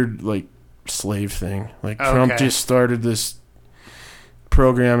weird like slave thing. Like Trump Okay. just started this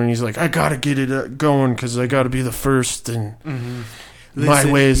program, and he's like, I gotta get it going because I gotta be the first, and my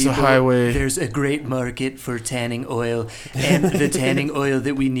way is the highway. There's a great market for tanning oil, and the tanning oil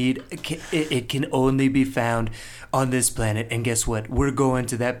that we need, it can only be found on this planet. And guess what? We're going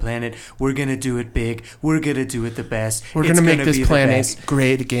to that planet. We're gonna do it big. We're gonna do it the best. We're It's gonna make be this the planet best.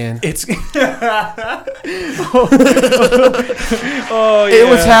 great again. It's Oh It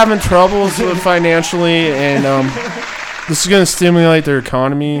was having troubles with financially, and this is gonna stimulate their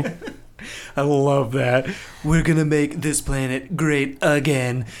economy. I love that. We're gonna make this planet great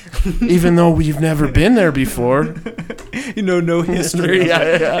again. Even though we've never been there before. No history.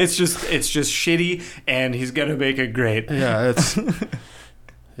 Yeah. It's just shitty, and he's gonna make it great. Yeah, it's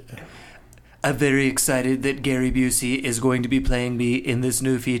I'm very excited that Gary Busey is going to be playing me in this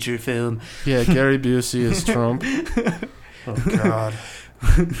new feature film. yeah. Gary Busey is Trump. Oh God.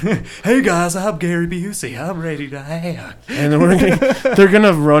 Hey guys, I'm Gary Busey. I'm ready to hang. And then they're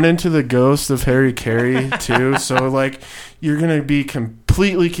gonna run into the ghost of Harry Carey too. So like, you're gonna be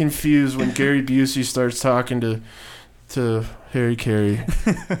completely confused when Gary Busey starts talking to Harry Carey.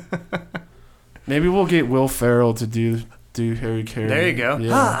 Maybe we'll get Will Ferrell to do Harry Carey. There you go.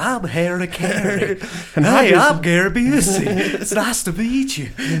 Yeah. Hi, I'm Harry Carey. And Hey, I I'm Gary Busey. It's nice to meet you.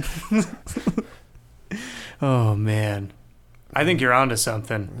 Oh man, I think you're onto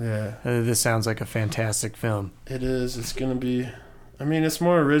something. Yeah, This sounds like a fantastic film. it is. It's gonna be. I mean, it's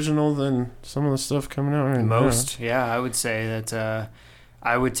more original than some of the stuff coming out right now. Most, yeah, I would say that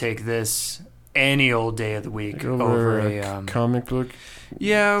I would take this any old day of the week Like over a a comic book.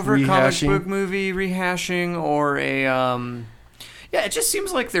 over a comic rehashing. book movie rehashing or a yeah. It just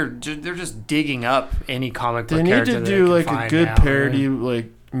seems like they're just digging up any comic book They need character to that do they like can a find good now. parody,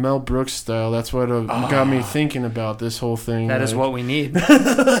 like Mel Brooks style. That's what got me thinking about this whole thing. That is like, what we need.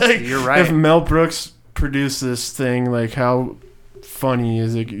 You're right. If Mel Brooks produced this thing, like how funny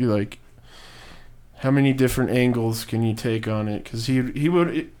is it? Like, how many different angles can you take on it? Because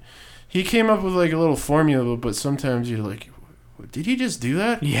he came up with like a little formula, but sometimes you're like, did he just do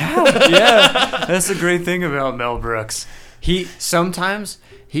that? Yeah. That's the great thing about Mel Brooks. He sometimes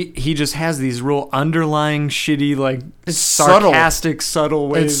he just has these real underlying shitty like It's subtle. sarcastic subtle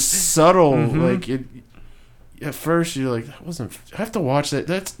ways. It's subtle. Mhm. Like it. At first, you're like, that wasn't. I have to watch that.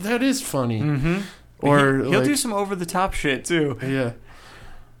 That is funny. Mm-hmm. Or he'll like, do some over the top shit too. yeah.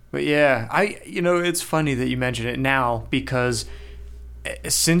 But yeah, it's funny that you mention it now because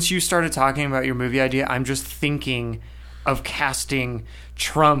since you started talking about your movie idea, I'm just thinking of casting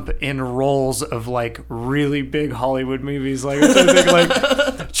Trump in roles of like really big Hollywood movies. Like I'm trying to think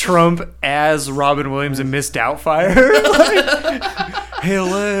like Trump as Robin Williams in Miss Doubtfire. Like,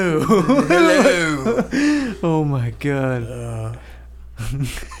 hello. Oh my god.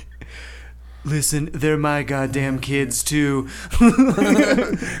 Listen, they're my goddamn kids too.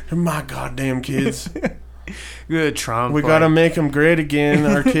 My goddamn kids. Good Trump. We gotta make them great again.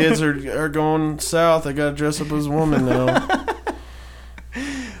 Our kids are going south. I gotta dress up as a woman now.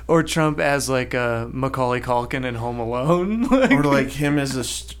 or Trump as like Macaulay Culkin in Home Alone. Or like him as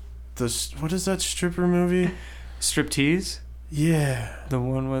what is that stripper movie? Striptease. Yeah. The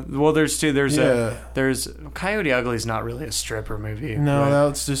one with there's two. There's Yeah. there's Coyote Ugly's not really a stripper movie. No, right?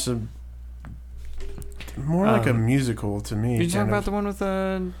 that's just more like a musical to me. Are you talking kind about of. the one with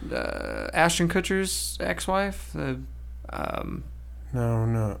Ashton Kutcher's ex-wife? No.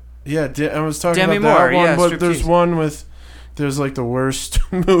 Yeah, I was talking Demi about Moore, that one, yeah, but there's Striptease. one with. There's like the worst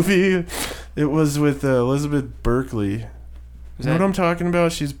movie. It was with Elizabeth Berkley. You know what I'm talking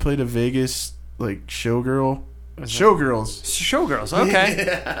about? She's played a Vegas like showgirl. Showgirls. Showgirls.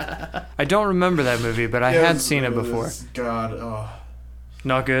 Okay. I don't remember that movie, but I had seen it before. God, oh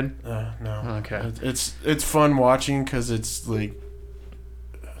Not good. no. Okay. It's fun watching because it's like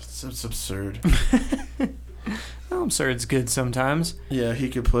it's absurd. Oh, I'm sorry, it's good sometimes. Yeah, he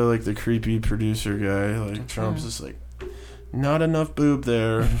could play like the creepy producer guy. Like Trump's just like, not enough boob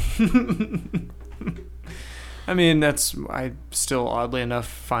there. I mean, I still oddly enough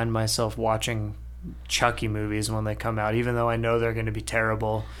find myself watching Chucky movies when they come out, even though I know they're going to be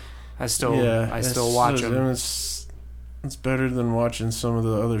terrible. I still watch them. And it's better than watching some of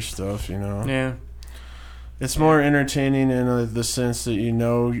the other stuff, you know. Yeah. It's more entertaining in the sense that you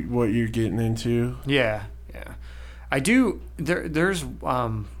know what you're getting into. Yeah. I do. There's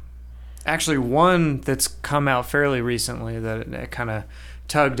actually one that's come out fairly recently that it kind of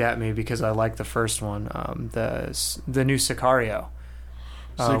tugged at me because I like the first one. The new Sicario.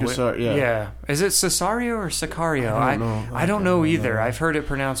 Yeah. Is it Cesario or Sicario? I don't know. I don't know either. I've heard it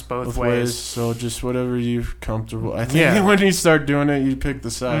pronounced both ways. So just whatever you're comfortable. I think when you start doing it, you pick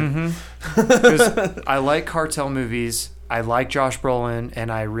the side. Mm-hmm. 'Cause I like cartel movies. I like Josh Brolin, and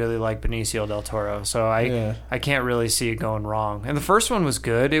I really like Benicio del Toro. So I can't really see it going wrong. And the first one was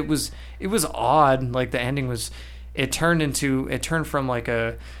good. It was odd. Like the ending was, it turned from like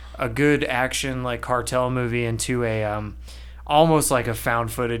a good action like cartel movie into a almost like a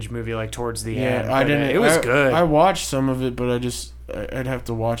found footage movie like towards the end. It was good. I watched some of it, but I'd have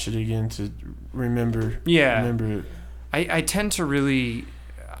to watch it again to remember. Yeah. Remember it.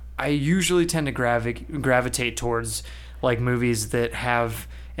 I usually tend to gravitate towards like movies that have,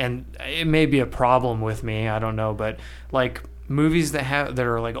 and it may be a problem with me, I don't know, but like movies that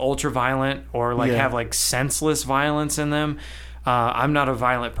are like ultra violent or like have like senseless violence in them. I'm not a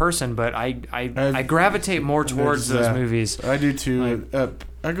violent person, but I gravitate more towards those movies. I do too.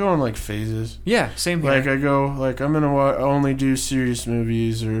 I go in like phases. Yeah, same here. Like I go like I'm gonna only do serious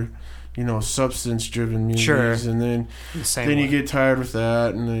movies or substance driven movies, and then you get tired with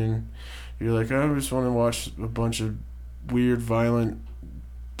that, and then you're like, I just want to watch a bunch of weird, violent,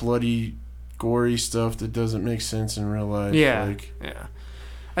 bloody, gory stuff that doesn't make sense in real life. Yeah.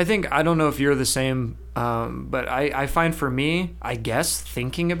 I don't know if you're the same, but I find for me, I guess,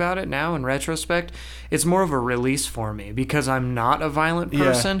 thinking about it now in retrospect, it's more of a release for me because I'm not a violent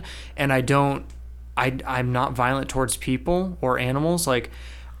person, and I'm not violent towards people or animals. Like,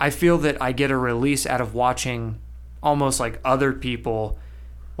 I feel that I get a release out of watching almost like other people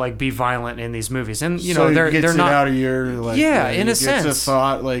like be violent in these movies, and they're not out of your like in a sense. It's a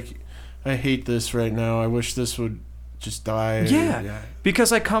thought like, I hate this right now. I wish this would just die. Yeah.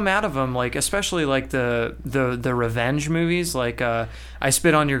 Because I come out of them like, especially like the revenge movies, like I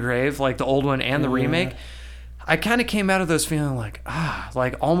Spit on Your Grave, like the old one and the remake. I kind of came out of those feeling like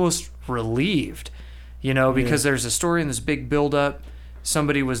almost relieved, because there's a story and this big build up.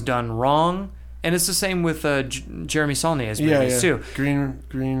 Somebody was done wrong. And it's the same with Jeremy Saulnier's movies too. Green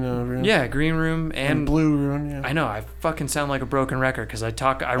Room. Yeah, Green Room and Blue Room. Yeah. I know. I fucking sound like a broken record because I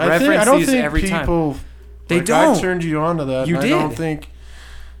reference these every time. They don't. I turned you on to that. You did. I don't think.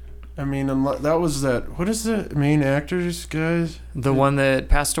 I mean, that was that. What is the main actors, guys? The one that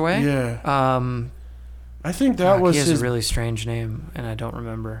passed away. Yeah. I think that was. He has a really strange name, and I don't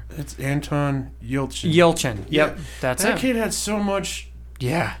remember. It's Anton Yelchin. Yelchin. Yep, Yeah. that's that it. kid had so much.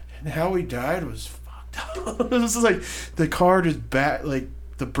 Yeah. And how he died was fucked up. It was like the car just like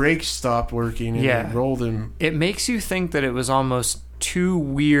the brakes stopped working and it rolled him. It makes you think that it was almost too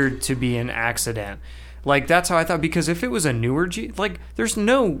weird to be an accident. Like, that's how I thought, because if it was a newer there's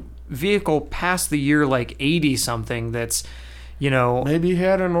no vehicle past the year like 80 something that's, maybe he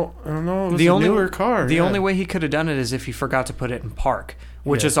had it was a newer car. The only way he could have done it is if he forgot to put it in park,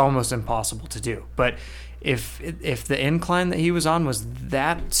 which is almost impossible to do. But if the incline that he was on was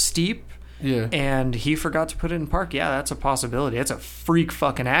that steep, and he forgot to put it in park, that's a possibility. It's a freak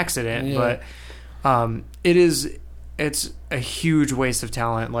fucking accident, but it's a huge waste of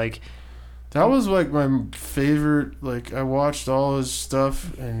talent. Like, that was like my favorite. Like, I watched all his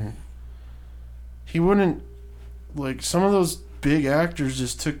stuff, and he wouldn't, like, some of those big actors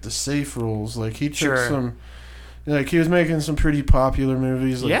just took the safe roles. Like, he took some. Like, he was making some pretty popular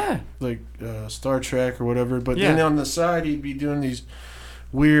movies, like Star Trek or whatever. But then on the side, he'd be doing these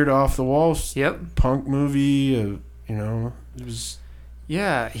weird off-the-wall punk movie. It was.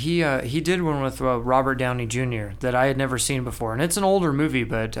 Yeah, he did one with Robert Downey Jr. that I had never seen before, and it's an older movie,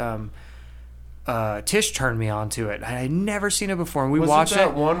 but Tish turned me on to it. I had never seen it before, and we watched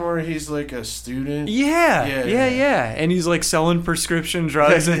that one where he's like a student? Yeah, and he's like selling prescription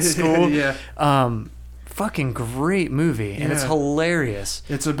drugs at school. Fucking great movie, and it's hilarious.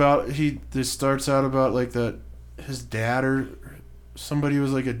 It's about this starts out about like his dad or somebody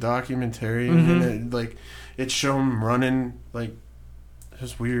was like a documentarian, and it showed him running like. It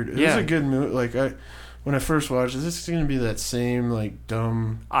was weird. It was a good movie. Like, when I first watched it, this is gonna be that same like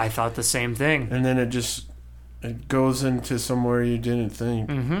dumb. I thought the same thing, and then it goes into somewhere you didn't think.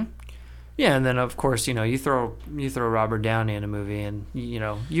 Yeah, and then of course you throw Robert Downey in a movie, and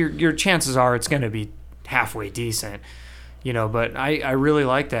your chances are it's gonna be halfway decent, but I really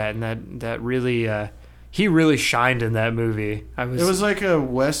like that, and that really he really shined in that movie. It was like a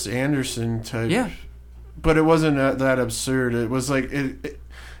Wes Anderson type, but it wasn't that absurd. It was like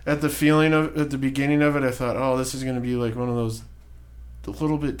at the beginning of it, I thought, oh, this is going to be like one of those a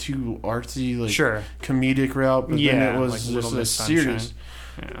little bit too artsy, like comedic route, but then it was like just a serious.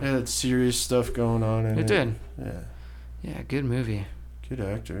 It had serious stuff going on in it. It did. Yeah, good movie. Good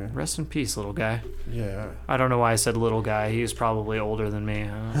actor. Rest in peace, little guy. Yeah. I don't know why I said little guy. He was probably older than me.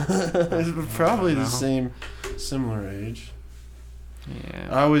 Probably the know. similar age. Yeah.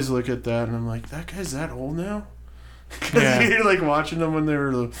 I always look at that and I'm like, that guy's that old now? Because Yeah. you're like watching them when they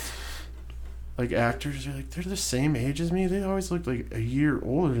were like actors. You're like, they're the same age as me. They always look like a year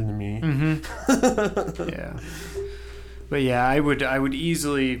older than me. Mm-hmm. Yeah. But yeah, I would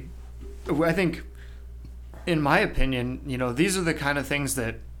easily. I think, in my opinion, these are the kind of things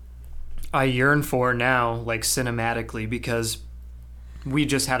that I yearn for now, like cinematically, because we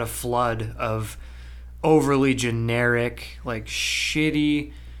just had a flood of overly generic, like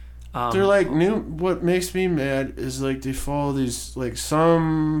shitty. They're like new. What makes me mad is like they follow these. Like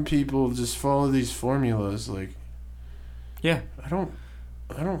some people just follow these formulas. Like, Yeah. I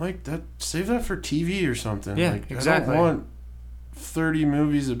don't like that. Save that for TV or something. Yeah, like, exactly. I don't want 30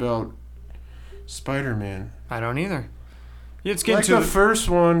 movies about Spider-Man. I don't either. It's Like getting the first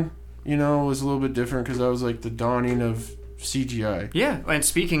one, was a little bit different because that was like the dawning of CGI. Yeah, and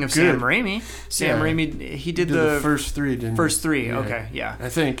speaking of Good. Sam Raimi, Yeah. Raimi, he did the first three, didn't first he? three. Yeah. Okay, yeah. I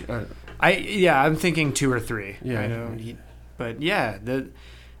think. I'm thinking 2 or 3. Yeah. I know. But yeah,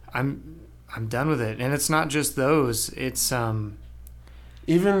 I'm done with it, and it's not just those. It's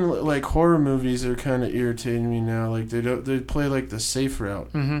Even like horror movies are kind of irritating me now. Like they play like the safe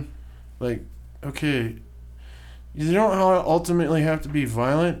route. mhm. Like, okay, you don't ultimately have to be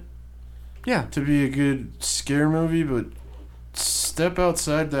violent Yeah. to be a good scare movie, but step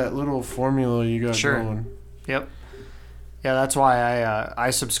outside that little formula you got Sure. going. Yep. Yeah, that's why I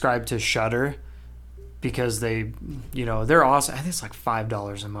subscribe to Shudder, because they're awesome. I think it's like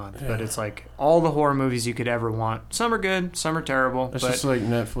 $5 a month, but Yeah. it's like all the horror movies you could ever want. Some are good, some are terrible. It's but just like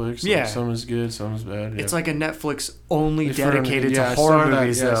Netflix. Yeah. Like some is good, some is bad. it's yeah. like a Netflix only They found- dedicated yeah, to I horror saw that.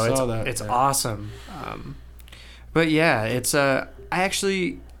 movies, Yeah, I though. saw that. It's Yeah. awesome. But yeah, it's I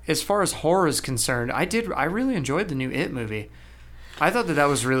actually, as far as horror is concerned, I really enjoyed the new It movie. I thought that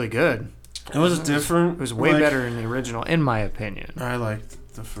was really good. It was different. It was way better than the original, in my opinion. I liked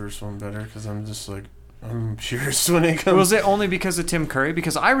the first one better because I'm just like, I'm curious when it comes. Was it only because of Tim Curry?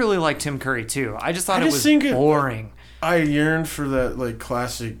 Because I really like Tim Curry too. I just thought I it just was think boring. I yearn for that like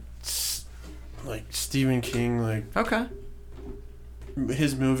classic, like Stephen King, like Okay.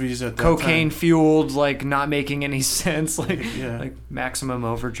 his movies at that Cocaine time. fueled, like not making any sense, like Yeah. like Maximum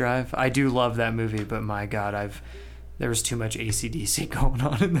Overdrive. I do love that movie, but my God, there was too much AC/DC going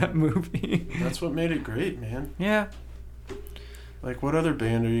on in that movie. That's what made it great, man. Yeah, Like, what other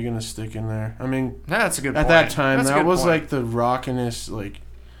band are you gonna stick in there? I mean, that's a good at point. that time, That's a that good was point. like the rockinest. Like,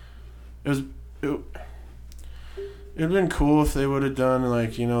 it'd been cool if they would have done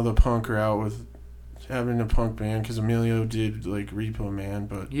like the punk route with having a punk band because Emilio did like Repo Man,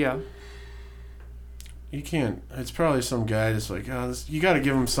 but Yeah. you can't. It's probably some guy that's like, you got to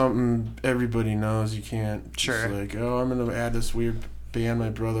give him something everybody knows. You can't. Sure. Just like, I'm gonna add this weird band my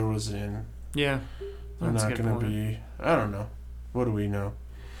brother was in. Yeah. They're That's a not good gonna point. be. I don't know. What do we know?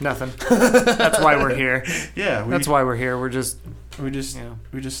 Nothing. That's why we're here. Yeah, That's why we're here. We're just, we just you know.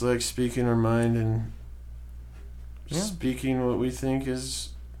 we just like speaking our mind and Yeah. speaking what we think is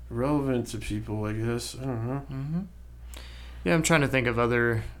relevant to people. I guess I don't know. hmm Yeah, I'm trying to think of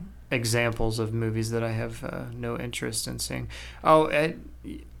other examples of movies that I have no interest in seeing. I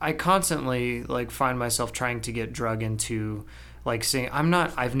constantly like find myself trying to get drug into like seeing.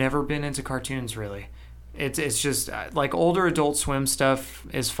 I've never been into cartoons really. It's just like older Adult Swim stuff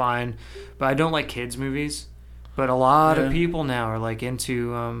is fine, but I don't like kids movies. But a lot of Yeah. people now are like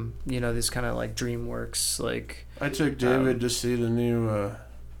into this kind of like DreamWorks like. I took David to see the new.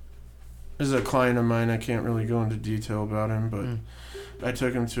 This is a client of mine. I can't really go into detail about him, but I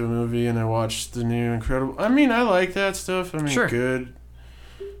took him to a movie and I watched the new Incredible. I mean, I like that stuff. I mean, Sure. good.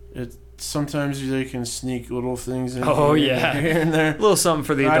 It sometimes they can sneak little things in. Oh, here, yeah. here and there. A little something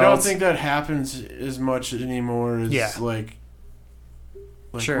for the I adults. don't think that happens as much anymore as Yeah. like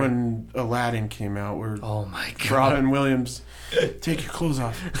Sure. when Aladdin came out, where Oh my God. Robin Williams, take your clothes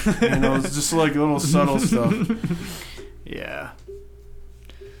off. It's just like little subtle stuff. Yeah.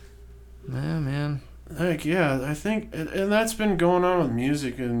 Yeah, man. Like, yeah, I think, and that's been going on with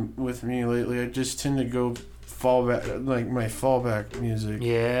music and with me lately. I just tend to go fallback, like my fallback music.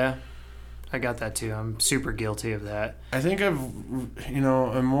 Yeah. I got that too. I'm super guilty of that. I think I'm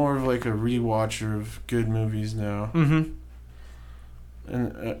more of like a rewatcher of good movies now. Mm-hmm.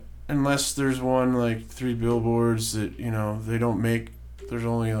 And unless there's one like Three Billboards that, they don't make, there's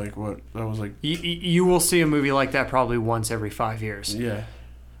only like that was like, You will see a movie like that probably once every 5 years. yeah,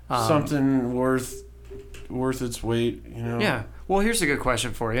 Um, something worth its weight, Yeah. Well, here's a good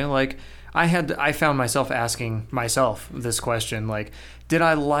question for you. Like, I found myself asking myself this question. Like, did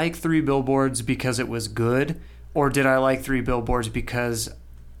I like Three Billboards because it was good, or did I like Three Billboards because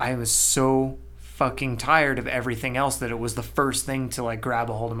I was so fucking tired of everything else that it was the first thing to like grab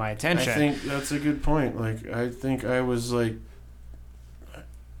a hold of my attention? I think that's a good point. Like, I think I was like,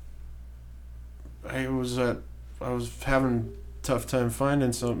 I was having a tough time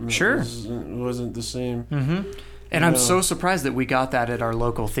finding something. Sure. That wasn't the same. Mm-hmm. And I'm so surprised that we got that at our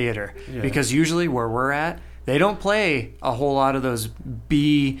local theater, because usually where we're at, they don't play a whole lot of those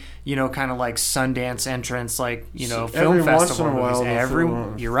B, kind of like Sundance entrance, like, film festival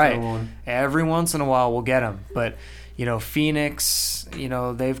movies. You're right. Every once in a while we'll get them. But, Phoenix,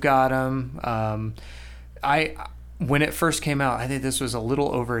 they've got them. When it first came out, I think this was a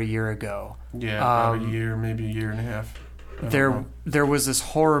little over a year ago. Yeah, about a year, maybe a year and a half. There was this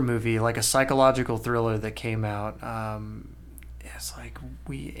horror movie, like a psychological thriller that came out. It's like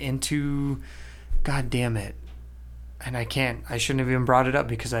God damn it. And I shouldn't have even brought it up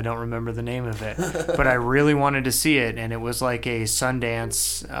because I don't remember the name of it. But I really wanted to see it, and it was like a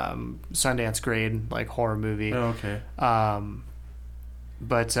Sundance grade, like, horror movie. Oh, okay.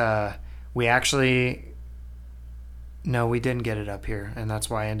 But we actually... No, we didn't get it up here, and that's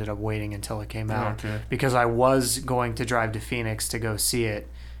why I ended up waiting until it came out. Okay. Because I was going to drive to Phoenix to go see it,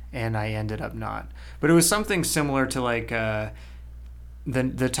 and I ended up not. But it was something similar to, like,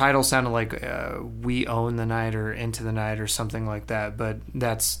 the title sounded like We Own the Night or Into the Night or something like that, but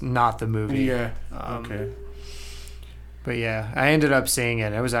that's not the movie. Yeah, okay. But yeah, I ended up seeing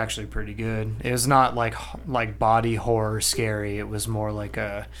it. It was actually pretty good. It was not like body horror scary. It was more like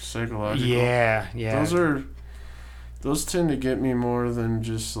a... Psychological. Yeah. Those tend to get me more than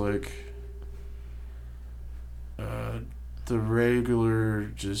just like the regular,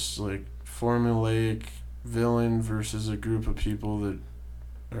 just like formulaic villain versus a group of people that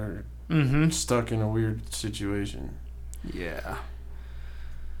are stuck in a weird situation. Yeah.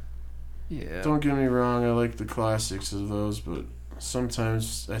 Don't get me wrong, I like the classics of those, but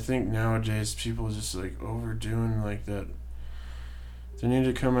sometimes I think nowadays people just like overdoing like that. They need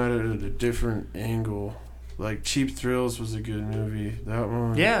to come at it at a different angle. Like, Cheap Thrills was a good movie. That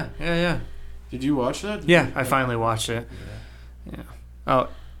one. Yeah. Did you watch that? Yeah, I finally watched it. Yeah. Oh,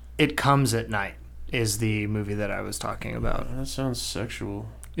 It Comes at Night is the movie that I was talking about. That sounds sexual.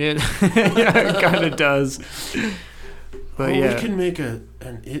 It kind of does. But we can make an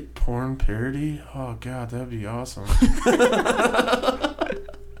It porn parody. Oh God, that'd be awesome.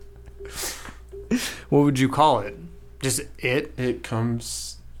 What would you call it? Just It? It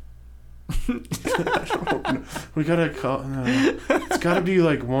Comes. I don't know. We gotta call. No. It's gotta be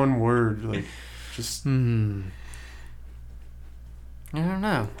like one word, like just. I don't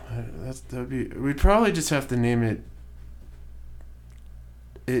know. That'd be. We'd probably just have to name it.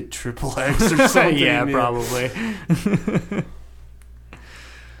 It Triple X or something. Yeah, probably.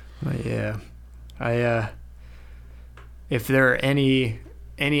 But yeah, if there are any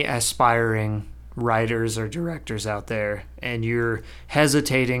aspiring writers or directors out there and you're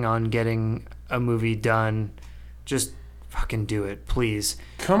hesitating on getting a movie done, just fucking do it, please.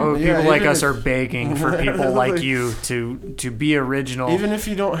 People like us are begging for people like you to be original. Even if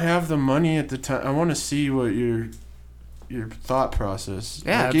you don't have the money at the time, I want to see what your thought process.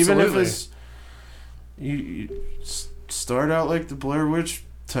 Yeah, like, absolutely. even if it's you start out like the Blair Witch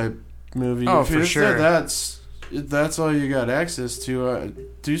type movie. Oh, for sure. That's all you got access to.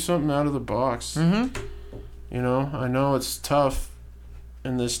 Do something out of the box. Mm-hmm. I know it's tough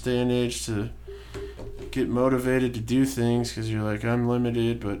in this day and age to get motivated to do things because you're like, I'm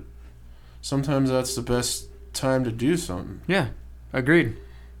limited, but sometimes that's the best time to do something. Yeah, agreed.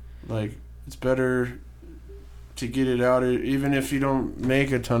 Like, it's better to get it out, even if you don't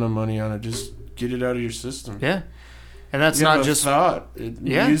make a ton of money on it, just get it out of your system. Yeah. And that's you not have just thought.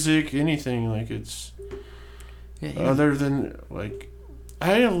 Music, anything, like, it's other than, like,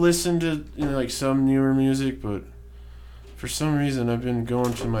 I listen to like some newer music, but for some reason I've been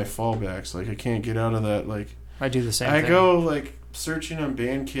going to my fallbacks. Like, I can't get out of that. Like, I do the same thing. I go like searching on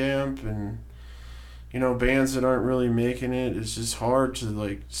Bandcamp and bands that aren't really making it. It's just hard to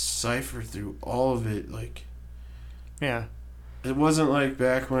like cipher through all of it. Like, yeah, it wasn't like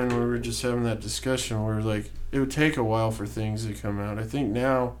back when we were just having that discussion where like it would take a while for things to come out. I think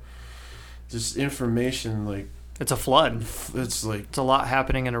now just information, like, it's a flood. It's like it's a lot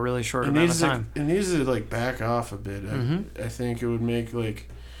happening in a really short amount of time. It needs to like back off a bit. I think it would make like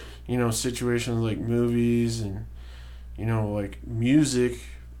situations like movies and like music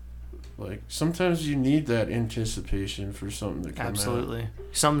Like, sometimes you need that anticipation for something to come out. Absolutely.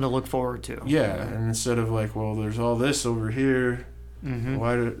 Something to look forward to. Yeah, and instead of like, well, there's all this over here.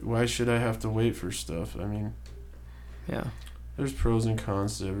 Mm-hmm. Why should I have to wait for stuff? I mean, Yeah. there's pros and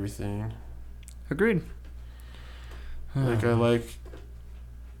cons to everything. Agreed. Like,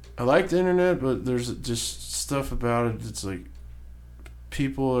 I like the internet, but there's just stuff about it that's like,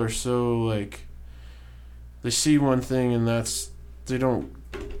 people are so like, they see one thing and they don't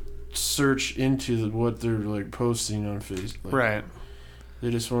search into what they're like posting on Facebook. Right. They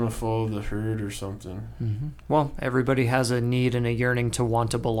just want to follow the herd or something. Mm-hmm. Well, everybody has a need and a yearning to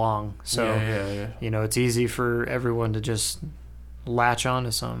want to belong. So, yeah. you know, it's easy for everyone to just latch on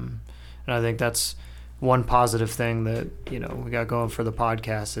to something. And I think that's one positive thing that, you know, we got going for the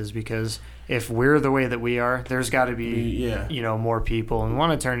podcast, is because if we're the way that we are, there's got to be, you know, more people, and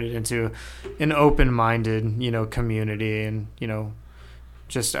want to turn it into an open-minded, you know, community. And, you know,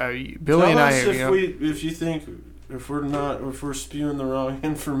 just Billy Tell and I, us you know, if you think if we're spewing the wrong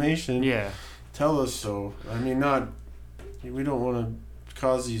information. yeah. Tell us so. I mean, we don't want to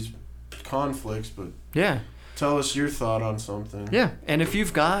cause these conflicts, but Yeah. tell us your thought on something. Yeah, and if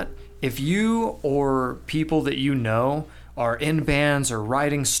you or people that you know are in bands or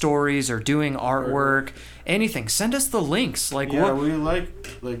writing stories or doing artwork, anything, send us the links. Like, Yeah, what? we like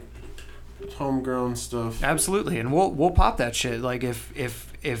homegrown stuff. Absolutely, and we'll pop that shit. Like, if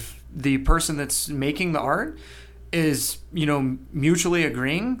the person that's making the art is, you know, mutually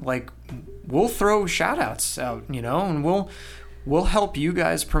agreeing, like, we'll throw shout outs out, you know, and we'll help you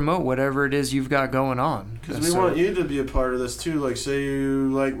guys promote whatever it is you've got going on. Because we want you to be a part of this too. Like, say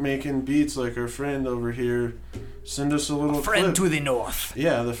you like making beats, like our friend over here. Send us a little friend clip. to the north.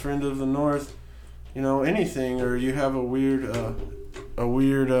 Yeah, the friend of the north. You know, anything, or you have a weird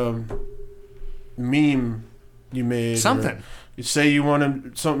meme you made. Something. Or you say you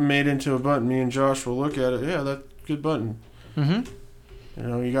want something made into a button. Me and Josh will look at it. Yeah, that's a good button. Mm-hmm. You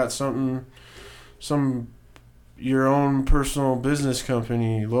know, you got your own personal business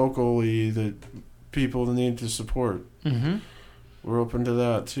company locally that people need to support. Mm-hmm. We're open to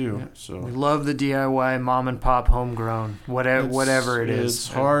that too. Yeah. So We love the DIY, mom and pop, homegrown, whatever it is. It's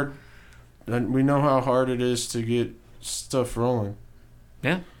hard, and we know how hard it is to get stuff rolling.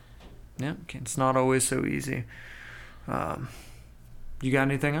 Yeah, it's not always so easy. You got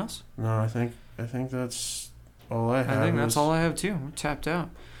anything else? No, I think that's all I have. I think that's all I have too. We're tapped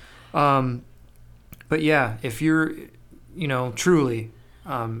out. But yeah, if you're, you know, truly,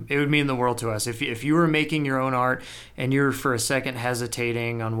 it would mean the world to us. If you were making your own art and you're for a second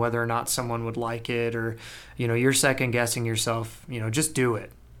hesitating on whether or not someone would like it, or, you know, you're second guessing yourself, you know, just do it.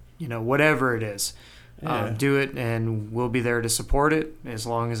 You know, whatever it is, do it, and we'll be there to support it, as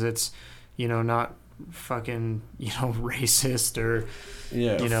long as it's, you know, not fucking, you know, racist or,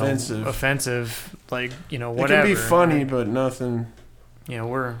 you know, offensive, like, you know, whatever. It can be funny, but nothing. You know,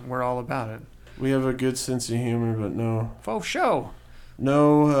 we're all about it. We have a good sense of humor, but no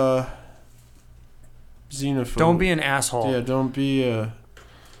xenophobe. Don't be an asshole. Yeah, don't be you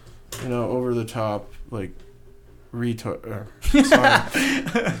know, over the top, like retard.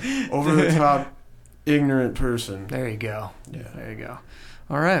 Sorry, over the top, ignorant person. There you go. Yeah, there you go.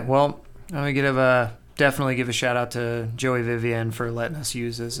 All right. Well, I'm gonna definitely give a shout out to Joey Vivian for letting us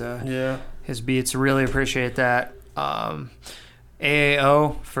use his beats. Really appreciate that.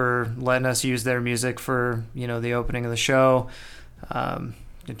 AAO for letting us use their music for, you know, the opening of the show. You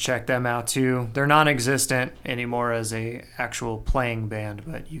can check them out too. They're non-existent anymore as a actual playing band,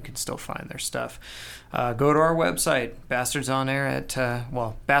 but you can still find their stuff. Go to our website,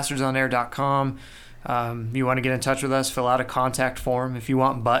 bastardsonair.com. You want to get in touch with us, fill out a contact form. If you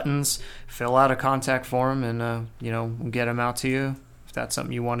want buttons, fill out a contact form, and you know, we'll get them out to you if that's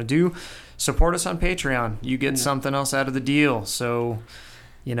something you want to do. Support us on Patreon. You get something else out of the deal. So,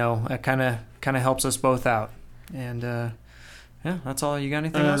 you know, it kind of helps us both out. And yeah, that's all. You got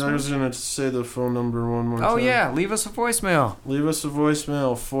anything else? I was going to say the phone number one more time. Oh, yeah. Leave us a voicemail. Leave us a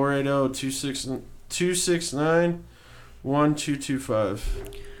voicemail, 480-269-1225.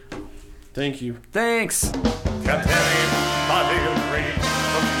 Thank you. Thanks. Can anybody read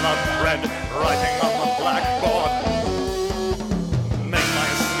the blood red writing on the blackboard? Make my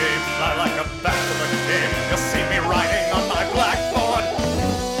escape, fly like a bat to the game. You see me writing on my blackboard.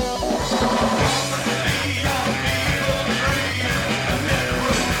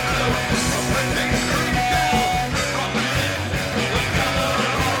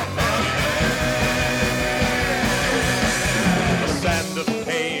 The sand of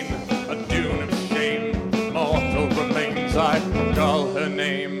pain, a dune of shame, mortal remains, I call her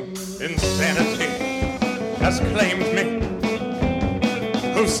name. Insanity has claimed me.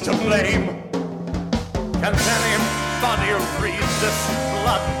 who's to blame? Can anybody read this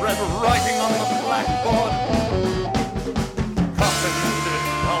blood red writing on the blackboard?